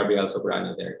Jose Gabriel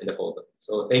Sobrano there in the photo.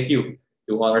 So thank you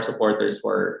to all our supporters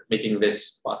for making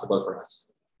this possible for us.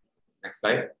 Next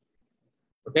slide.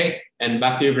 Okay, and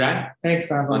back to you, Grant. Thanks,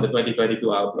 Franco. On the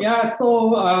 2022 outlook. Yeah,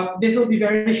 so this will be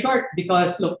very short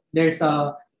because look, it's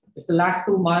the last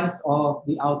 2 months of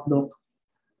the outlook.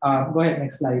 Go ahead,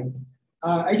 next slide.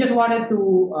 I just wanted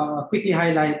to quickly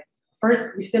highlight.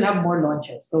 First, we still have more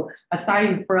launches. So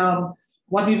aside from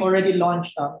what we've already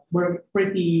launched, we're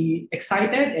pretty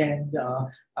excited and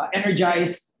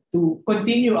energized to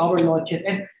continue our launches.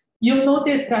 And you'll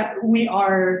notice that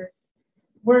we're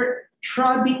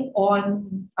treading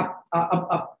on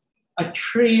a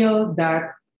trail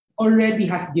that already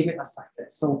has given us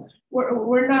success. So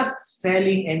we're not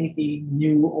selling anything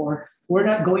new, or we're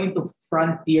not going to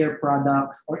frontier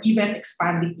products or even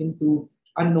expanding into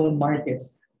unknown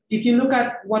markets. If you look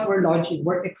at what we're launching,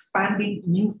 we're expanding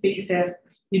new phases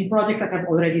in projects that have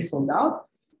already sold out,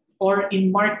 or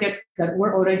in markets that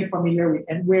we're already familiar with,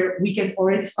 and where we can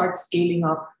already start scaling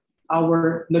up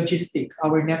our logistics,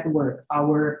 our network,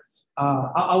 our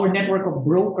network of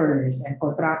brokers and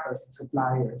contractors and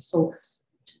suppliers. So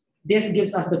this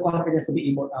gives us the confidence to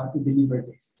be able to deliver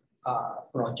these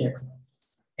projects.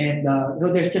 And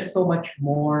so there's just so much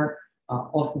more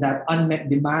of that unmet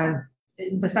demand,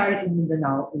 emphasized in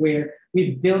Mindanao, where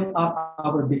we've built up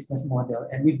our business model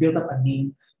and we built up a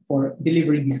name for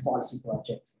delivering these quality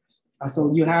projects.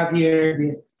 So you have here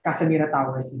this Casamira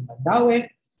Towers in Mandaue,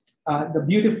 the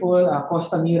beautiful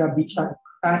Costa Mira Beach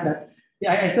that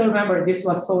I still remember. This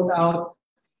was sold out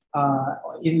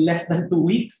in less than 2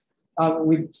 weeks,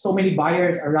 with so many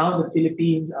buyers around the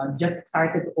Philippines, just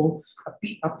excited to own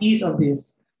a piece of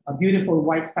this beautiful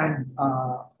white sand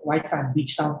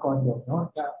beach town condo.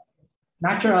 No?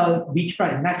 Natural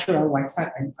beachfront, natural white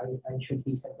sand, I should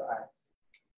hasten to add.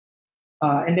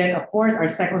 And then, of course, our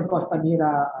second Costa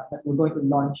Mira that we're going to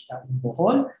launch in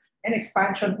Bohol, and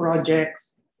expansion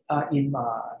projects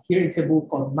here in Cebu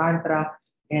called Mantra,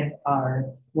 and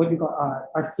our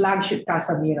flagship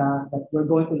Casa Mira that we're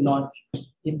going to launch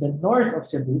in the north of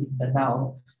Cebu, in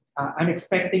Danao. I'm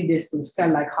expecting this to sell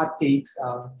like hotcakes,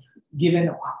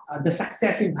 given the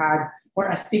success we've had for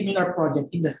a similar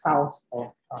project in the south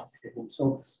of Cebu.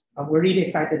 So we're really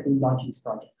excited to launch these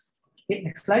projects. Okay,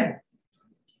 next slide.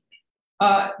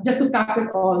 Just to cap it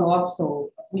all off,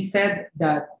 so we said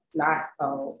that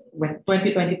when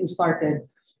 2022 started,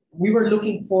 we were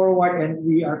looking forward and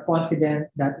we are confident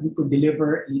that we could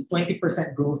deliver a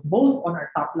 20% growth both on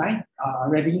our top line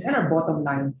revenues and our bottom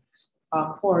line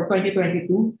for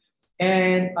 2022.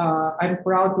 And I'm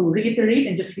proud to reiterate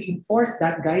and just reinforce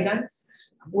that guidance.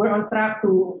 We're on track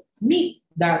to meet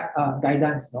that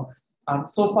guidance. No?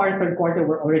 So far, third quarter,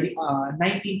 we're already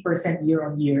 19% year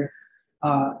on year.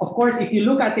 Of course, if you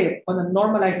look at it on a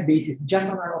normalized basis,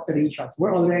 just on our operations,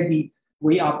 we're already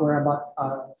way up. We're about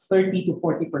 30 to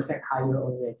 40% higher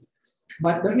already.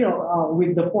 But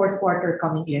with the fourth quarter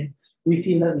coming in, we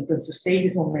feel that we can sustain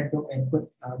this momentum and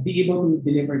be able to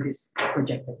deliver this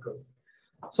projected growth.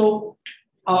 So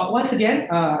once again,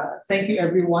 thank you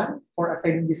everyone for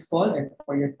attending this call and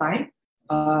for your time.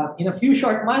 In a few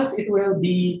short months, it will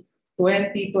be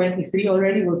 2023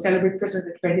 already. We'll celebrate Christmas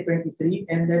in 2023,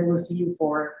 and then we'll see you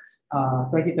for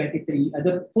 2023,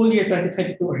 the full year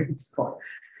 2022 earnings call.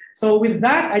 So with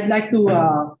that, I'd like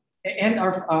to end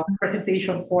our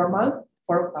presentation formal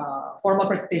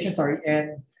presentation,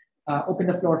 and open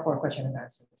the floor for question and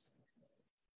answers.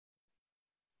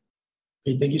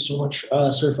 Okay, thank you so much,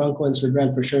 Sir Franco and Sir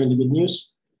Grant, for sharing the good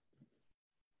news.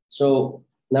 So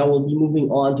now we'll be moving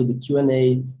on to the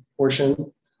Q&A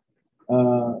portion.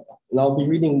 And I'll be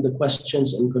reading the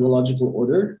questions in chronological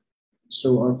order.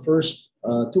 So our first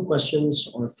two questions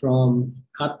are from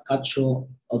Kat Katcho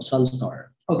of Sunstar.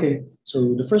 Okay.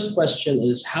 So the first question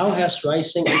is, how has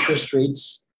rising interest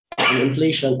rates and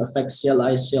inflation affect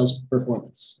CLI sales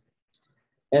performance?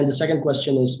 And the second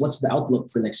question is, what's the outlook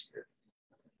for next year?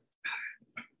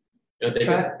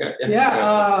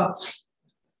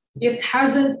 It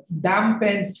hasn't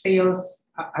dampened sales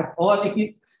at all. If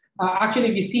you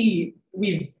see,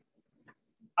 we've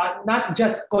not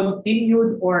just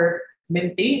continued or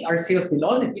maintained our sales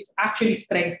velocity, it's actually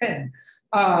strengthened.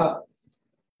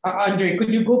 Andre,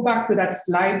 could you go back to that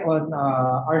slide on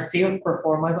our sales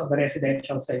performance on the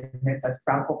residential segment that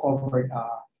Franco covered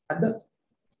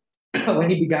when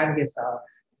he began his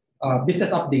business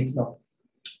updates? No,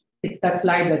 it's that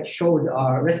slide that showed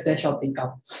residential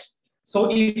pickup. So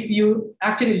if you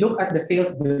actually look at the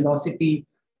sales velocity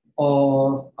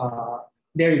of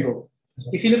There you go.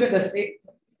 If you look at the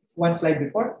one slide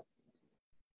before.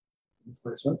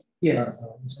 First one? Yes,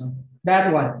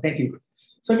 that one. Thank you.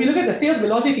 So if you look at the sales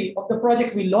velocity of the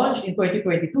projects we launched in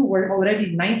 2022, we're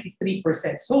already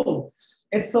 93% sold.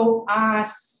 And so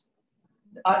as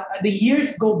the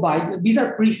years go by, these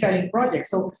are pre-selling projects.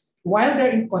 So while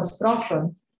they're in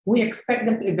construction, we expect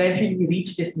them to eventually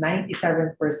reach this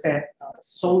 97%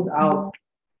 sold out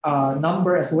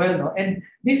number as well. No? And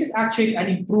this is actually an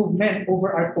improvement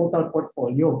over our total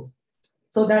portfolio.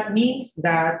 So that means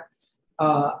that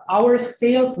our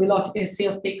sales velocity and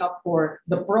sales take up for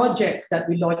the projects that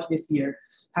we launched this year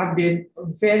have been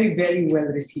very, very well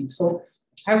received. So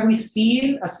have we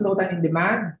seen a slowdown in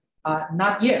demand?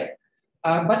 Not yet.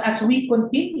 But as we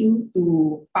continue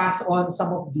to pass on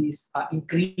some of these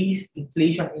increased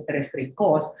inflation interest rate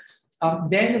costs,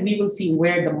 then we will see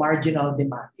where the marginal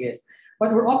demand is.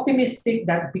 But we're optimistic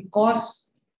that because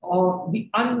of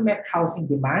the unmet housing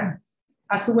demand,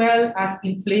 as well as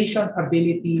inflation's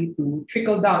ability to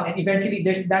trickle down, and eventually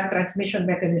there's that transmission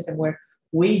mechanism where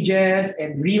wages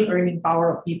and real earning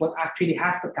power of people actually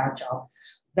has to catch up,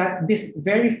 that this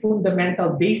very fundamental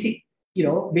basic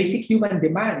human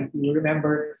demand, if you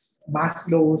remember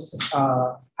Maslow's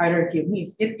hierarchy of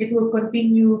needs, it will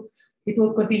continue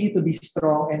to be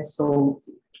strong. And so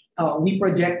we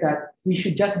project that we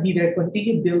should just be there,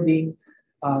 continue building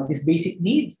this basic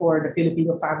need for the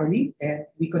Filipino family, and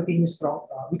we continue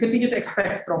to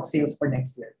expect strong sales for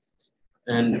next year.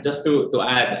 And just to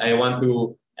add, I want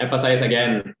to emphasize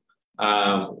again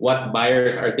what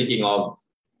buyers are thinking of.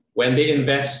 When they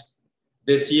invest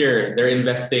this year, they're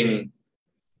investing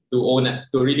to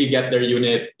really get their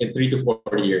unit in 3 to 4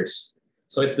 years.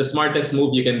 So it's the smartest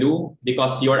move you can do,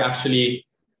 because you're actually,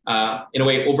 in a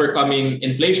way, overcoming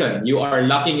inflation. You are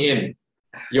locking in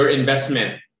your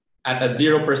investment at a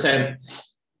 0%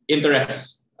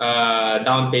 interest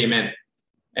down payment.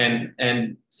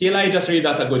 And CLI just really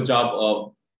does a good job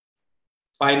of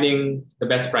finding the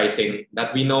best pricing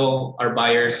that we know our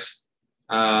buyers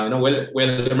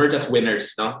will emerge as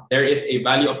winners. No? There is a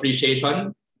value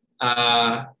appreciation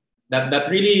that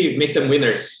really makes them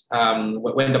winners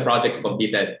when the project's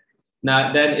completed.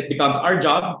 Now, then it becomes our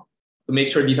job to make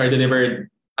sure these are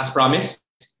delivered as promised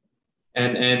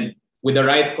and with the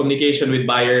right communication with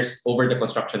buyers over the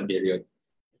construction period.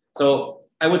 So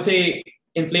I would say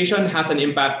inflation has an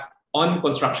impact on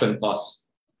construction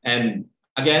costs. And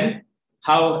again,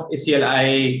 how is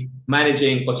CLI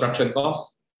managing construction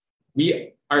costs?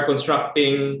 We are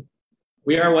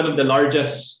one of the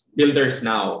largest builders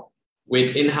now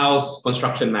with in-house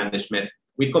construction management.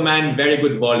 We command very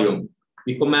good volume.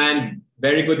 We command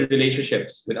very good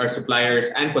relationships with our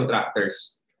suppliers and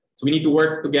contractors. So we need to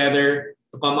work together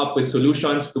to come up with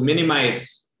solutions to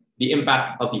minimize the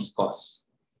impact of these costs.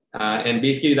 And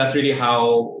basically, that's really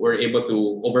how we're able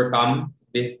to overcome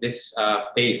this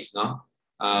phase of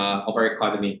our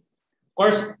economy. Of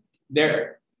course,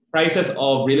 their prices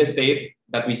of real estate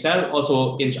that we sell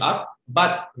also inch up,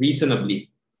 but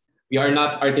reasonably. We are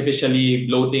not artificially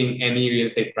bloating any real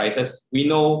estate prices. We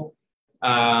know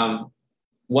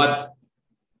what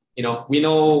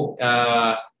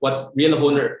real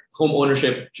home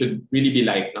ownership should really be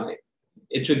like. No?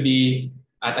 It should be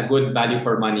at a good value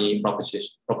for money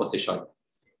proposition.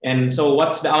 And so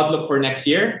what's the outlook for next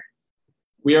year?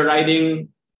 We are riding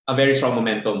a very strong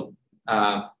momentum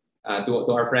to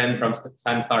our friend from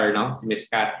Sunstar now, Miss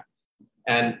Kat.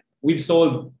 And we've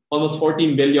sold almost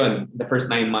 14 billion the first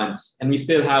 9 months. And we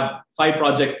still have 5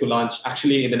 projects to launch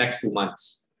actually in the next 2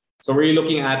 months. So we're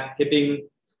looking at hitting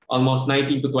almost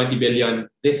 19 to 20 billion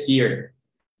this year.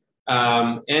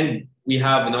 And we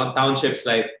have townships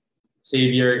like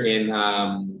Xavier in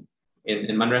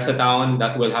Manresa Town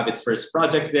that will have its first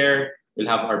projects there. We'll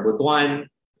have our Butuan.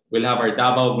 We'll have our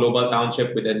Davao Global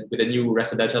Township with a new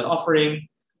residential offering.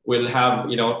 We'll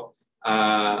have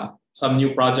some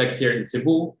new projects here in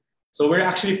Cebu. So we're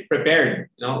actually prepared.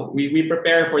 We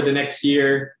prepare for the next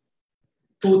year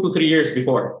 2 to 3 years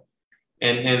before,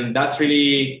 and that's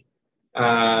really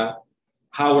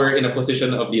how we're in a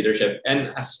position of leadership.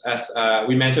 And as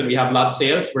we mentioned, we have lot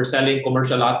sales. We're selling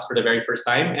commercial lots for the very first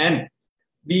time, and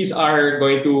these are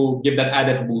going to give that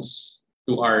added boost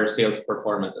to our sales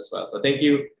performance as well. So thank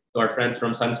you to our friends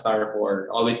from Sunstar for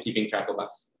always keeping track of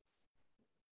us.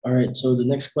 All right, so the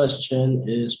next question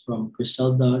is from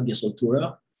Criselda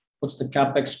Gesotura. What's the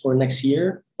capex for next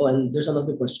year? Oh, and there's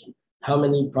another question. How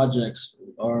many projects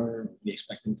are we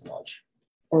expecting to launch?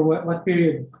 For what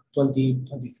period?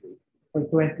 2023. For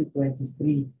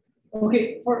 2023.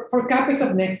 Okay, for capex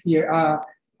of next year,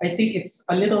 I think it's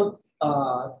a little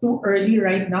too early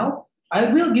right now.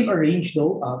 I will give a range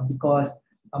though, because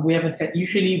We haven't said.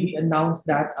 Usually we announce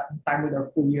that in time with our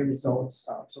full year results,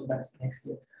 so that's next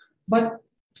year. But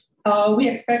we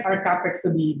expect our capex to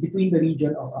be between the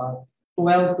region of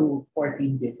 12 to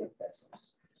 14 billion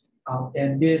pesos.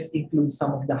 And this includes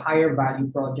some of the higher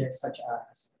value projects such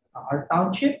as our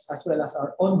townships, as well as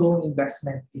our ongoing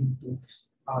investment into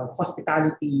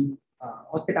hospitality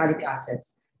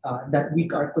assets that we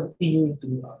are continuing to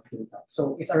build up.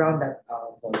 So it's around that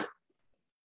volume.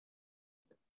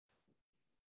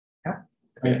 Yeah.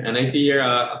 Okay. And I see here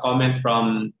a comment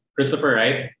from Christopher,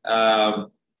 right?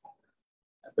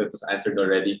 It was answered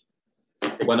already.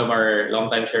 One of our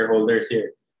longtime shareholders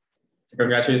here. So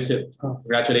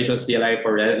congratulations, CLI,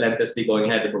 for relentlessly going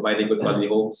ahead and providing good quality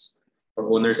homes for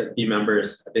owners and team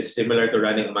members. It is similar to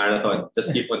running a marathon.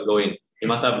 Just keep on going. You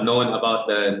must have known about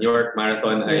the New York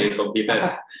Marathon I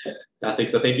completed last week.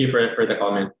 So thank you for the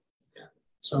comment.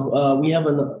 So we have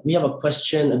a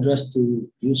question addressed to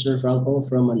you, Sir Franco,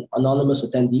 from an anonymous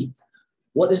attendee.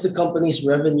 What is the company's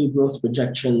revenue growth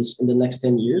projections in the next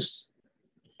 10 years?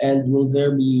 And will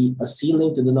there be a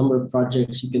ceiling to the number of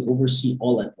projects you can oversee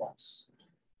all at once?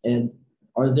 And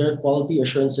are there quality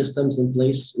assurance systems in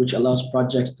place which allows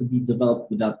projects to be developed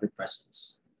without your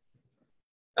presence?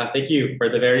 Thank you for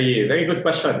the very, very good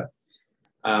question.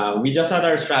 We just had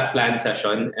our strat plan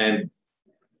session, and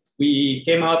we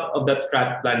came out of that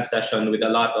strat plan session with a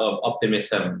lot of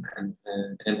optimism and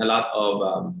a lot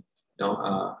of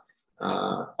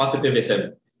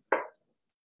positivism.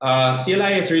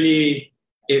 CLI is really,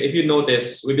 if you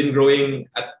notice, we've been growing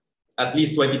at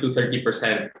least 20 to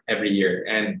 30% every year.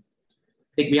 And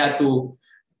I think we had to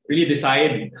really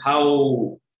decide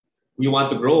how we want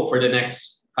to grow for the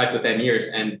next 5 to 10 years.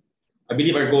 And I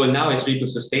believe our goal now is really to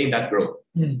sustain that growth,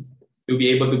 to be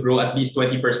able to grow at least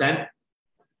 20%.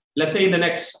 Let's say in the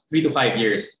next 3 to 5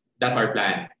 years, that's our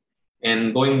plan.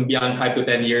 And going beyond 5 to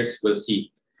 10 years, we'll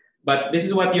see. But this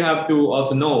is what you have to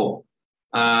also know.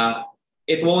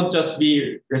 It won't just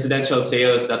be residential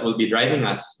sales that will be driving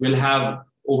us. We'll have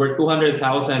over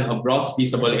 200,000 of gross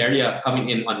leasable area coming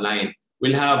in online.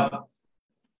 We'll have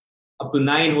up to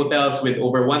 9 hotels with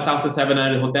over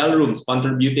 1,700 hotel rooms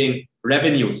contributing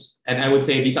revenues. And I would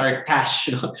say these are cash.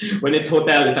 When it's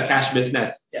hotel, it's a cash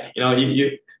business. Yeah.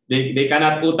 They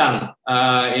cannot utang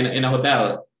in a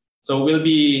hotel. So we'll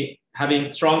be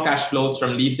having strong cash flows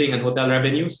from leasing and hotel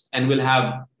revenues, and we'll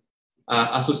have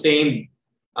a sustained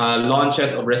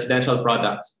launches of residential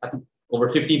products at over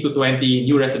 15 to 20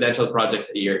 new residential projects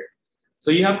a year.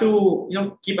 So you have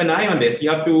to keep an eye on this. You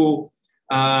have to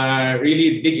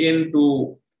really dig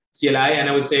into CLI, and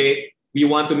I would say we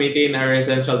want to maintain our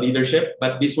residential leadership,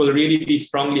 but this will really be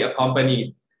strongly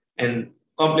accompanied and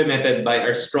complemented by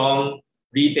our strong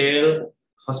retail,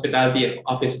 hospitality, and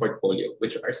office portfolio,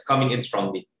 which are coming in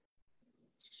strongly.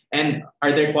 And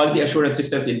are there quality assurance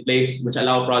systems in place which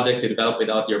allow projects to develop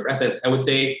without your presence? I would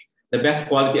say the best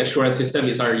quality assurance system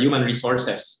is our human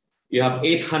resources. You have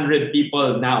 800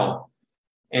 people now,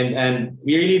 and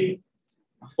we really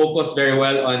focus very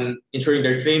well on ensuring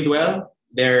they're trained well,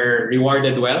 they're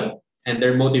rewarded well, and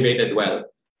they're motivated well.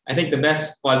 I think the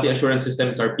best quality assurance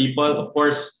systems are people. Of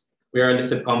course, we are a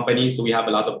listed company, so we have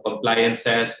a lot of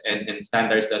compliances and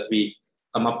standards that we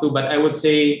come up to. But I would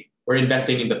say we're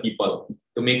investing in the people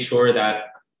to make sure that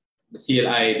the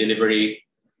CLI delivery,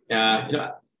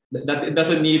 that it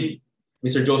doesn't need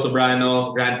Mr. Joe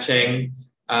Sobrano, Grant Cheng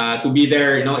to be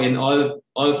there, in all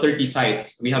 30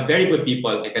 sites. We have very good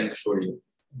people, I can assure you.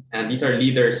 And these are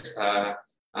leaders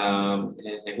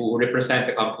who represent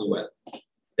the company well.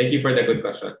 Thank you for the good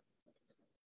question.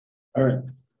 All right.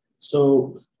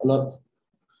 So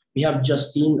we have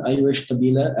Justine Irish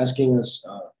Tabila asking us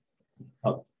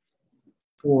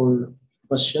 4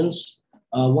 questions.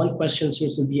 One question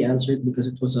seems to be answered because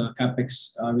it was a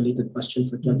CapEx related question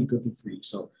for 2023.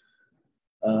 So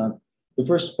the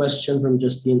first question from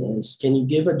Justine is, can you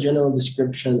give a general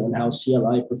description on how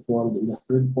CLI performed in the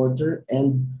 3rd quarter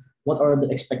and what are the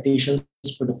expectations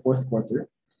for the 4th quarter?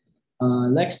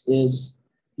 Next is,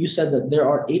 you said that there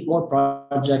are 8 more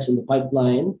projects in the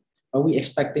pipeline. Are we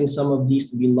expecting some of these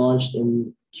to be launched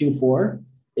in Q4?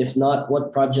 If not,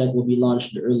 what project will be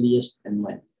launched the earliest and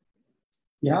when?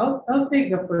 Yeah, I'll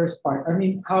take the first part. I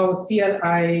mean, how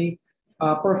CLI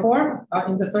performed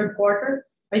in the 3rd quarter.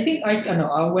 I think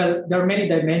well, there are many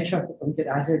dimensions that we could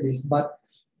answer this, but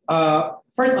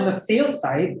first on the sales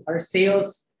side, our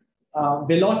sales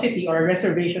velocity or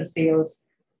reservation sales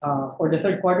for the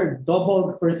 3rd quarter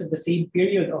doubled versus the same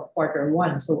period of quarter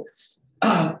 1. So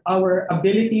our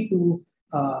ability to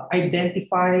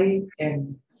identify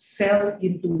and sell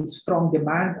into strong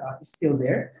demand is still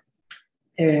there.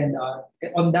 And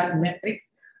on that metric,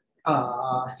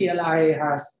 CLI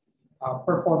has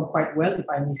performed quite well, if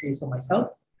I may say so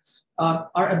myself.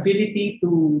 Our ability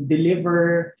to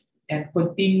deliver and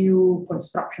continue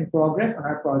construction progress on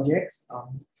our projects,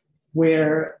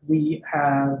 where we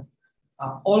have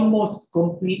almost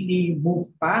completely moved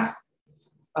past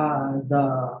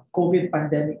the COVID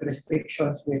pandemic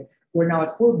restrictions. We're now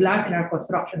at full blast in our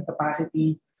construction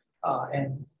capacity,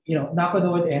 and knock on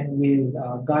wood, and with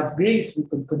God's grace, we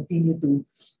could continue to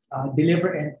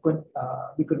deliver, and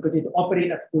we could continue to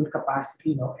operate at full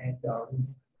capacity. And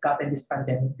we've gotten this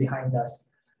pandemic behind us.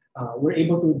 We're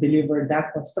able to deliver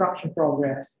that construction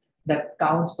progress that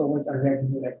counts towards our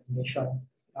revenue recognition.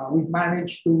 We've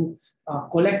managed to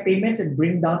collect payments and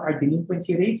bring down our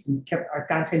delinquency rates. We've kept our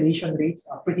cancellation rates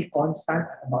pretty constant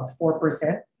at about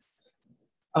 4%.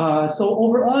 So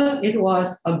overall, it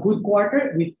was a good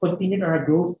quarter. We've continued our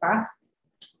growth path,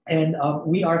 and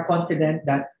we are confident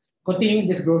that continuing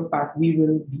this growth path, we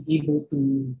will be able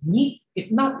to meet,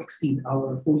 if not exceed,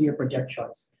 our full year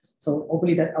projections. So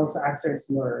hopefully that also answers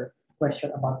your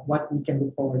question about what we can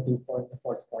look forward to for the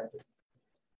fourth quarter.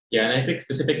 Yeah, and I think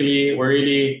specifically, we're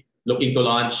really looking to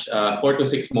launch 4 to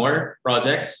 6 more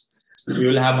projects. We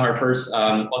will have our first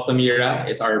Costa Mira.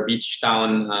 It's our beach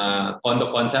town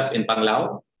condo concept in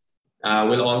Panglao.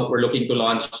 We're looking to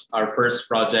launch our first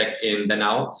project in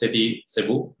Danao City,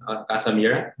 Cebu, Casa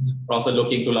Mira. We're also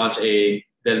looking to launch a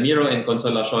Del Miro in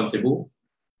Consolacion, Cebu.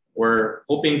 We're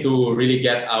hoping to really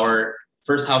get our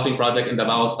first housing project in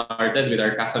Davao started with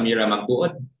our Casa Mira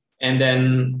Magtuod. And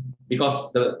then,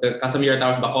 because the Casa Mira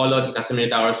Towers Bacolod, Casa Mira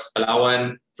Towers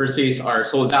Palawan, first phase are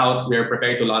sold out, we are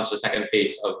preparing to launch the second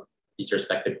phase of these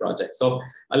respective projects. So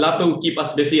a lot to keep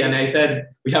us busy. And I said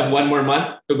we have 1 more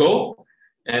month to go.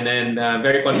 And then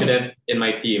very confident in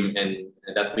my team and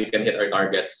that we can hit our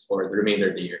targets for the remainder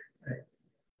of the year.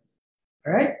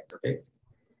 All right. Okay.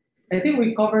 I think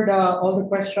we covered all the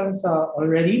questions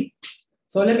already.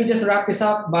 So let me just wrap this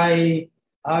up by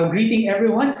greeting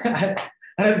everyone. An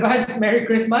advanced Merry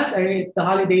Christmas. It's the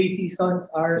holiday seasons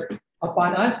are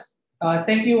upon us.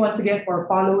 Thank you once again for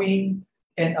following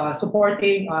and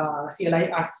supporting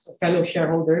CLI as fellow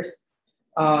shareholders.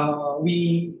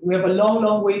 We have a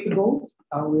long way to go.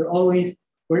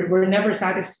 We're never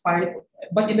satisfied,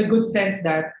 but in the good sense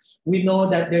that we know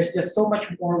that there's just so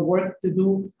much more work to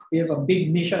do. We have a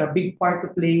big mission, a big part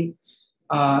to play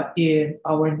in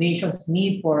our nation's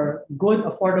need for good,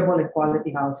 affordable, and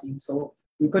quality housing. So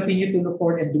we continue to look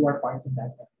forward and do our part in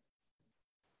that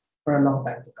for a long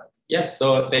time to come. Yes,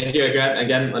 so thank you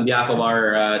again on behalf of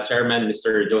our chairman,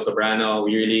 Mr. Joe Sobrano.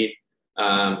 We really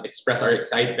express our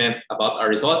excitement about our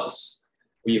results.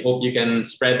 We hope you can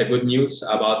spread the good news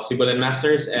about Cebu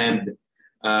Landmasters, and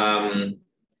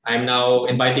I'm now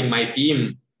inviting my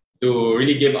team to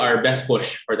really give our best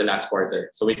push for the last quarter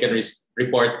so we can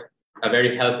report a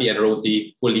very healthy and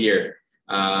rosy full year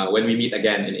when we meet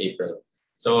again in April.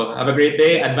 So have a great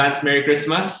day. Advance Merry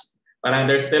Christmas. Parang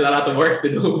there's still a lot of work to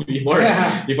do before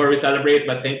we celebrate,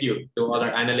 but thank you to all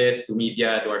our analysts, to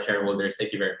media, to our shareholders.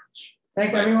 Thank you very much.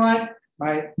 Thanks, everyone.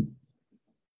 Bye.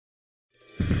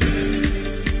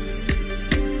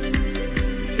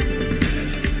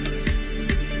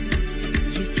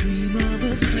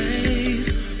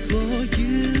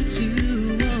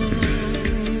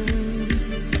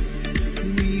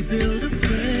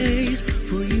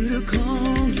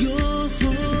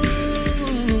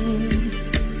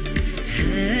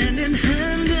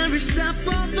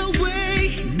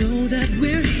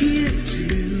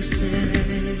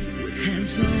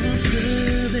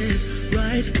 Service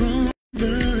right from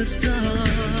the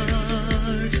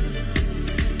start,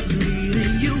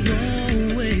 leading you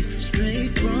always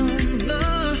straight from the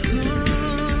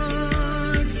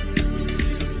heart.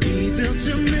 We built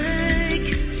to make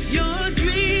your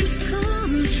dreams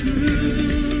come true.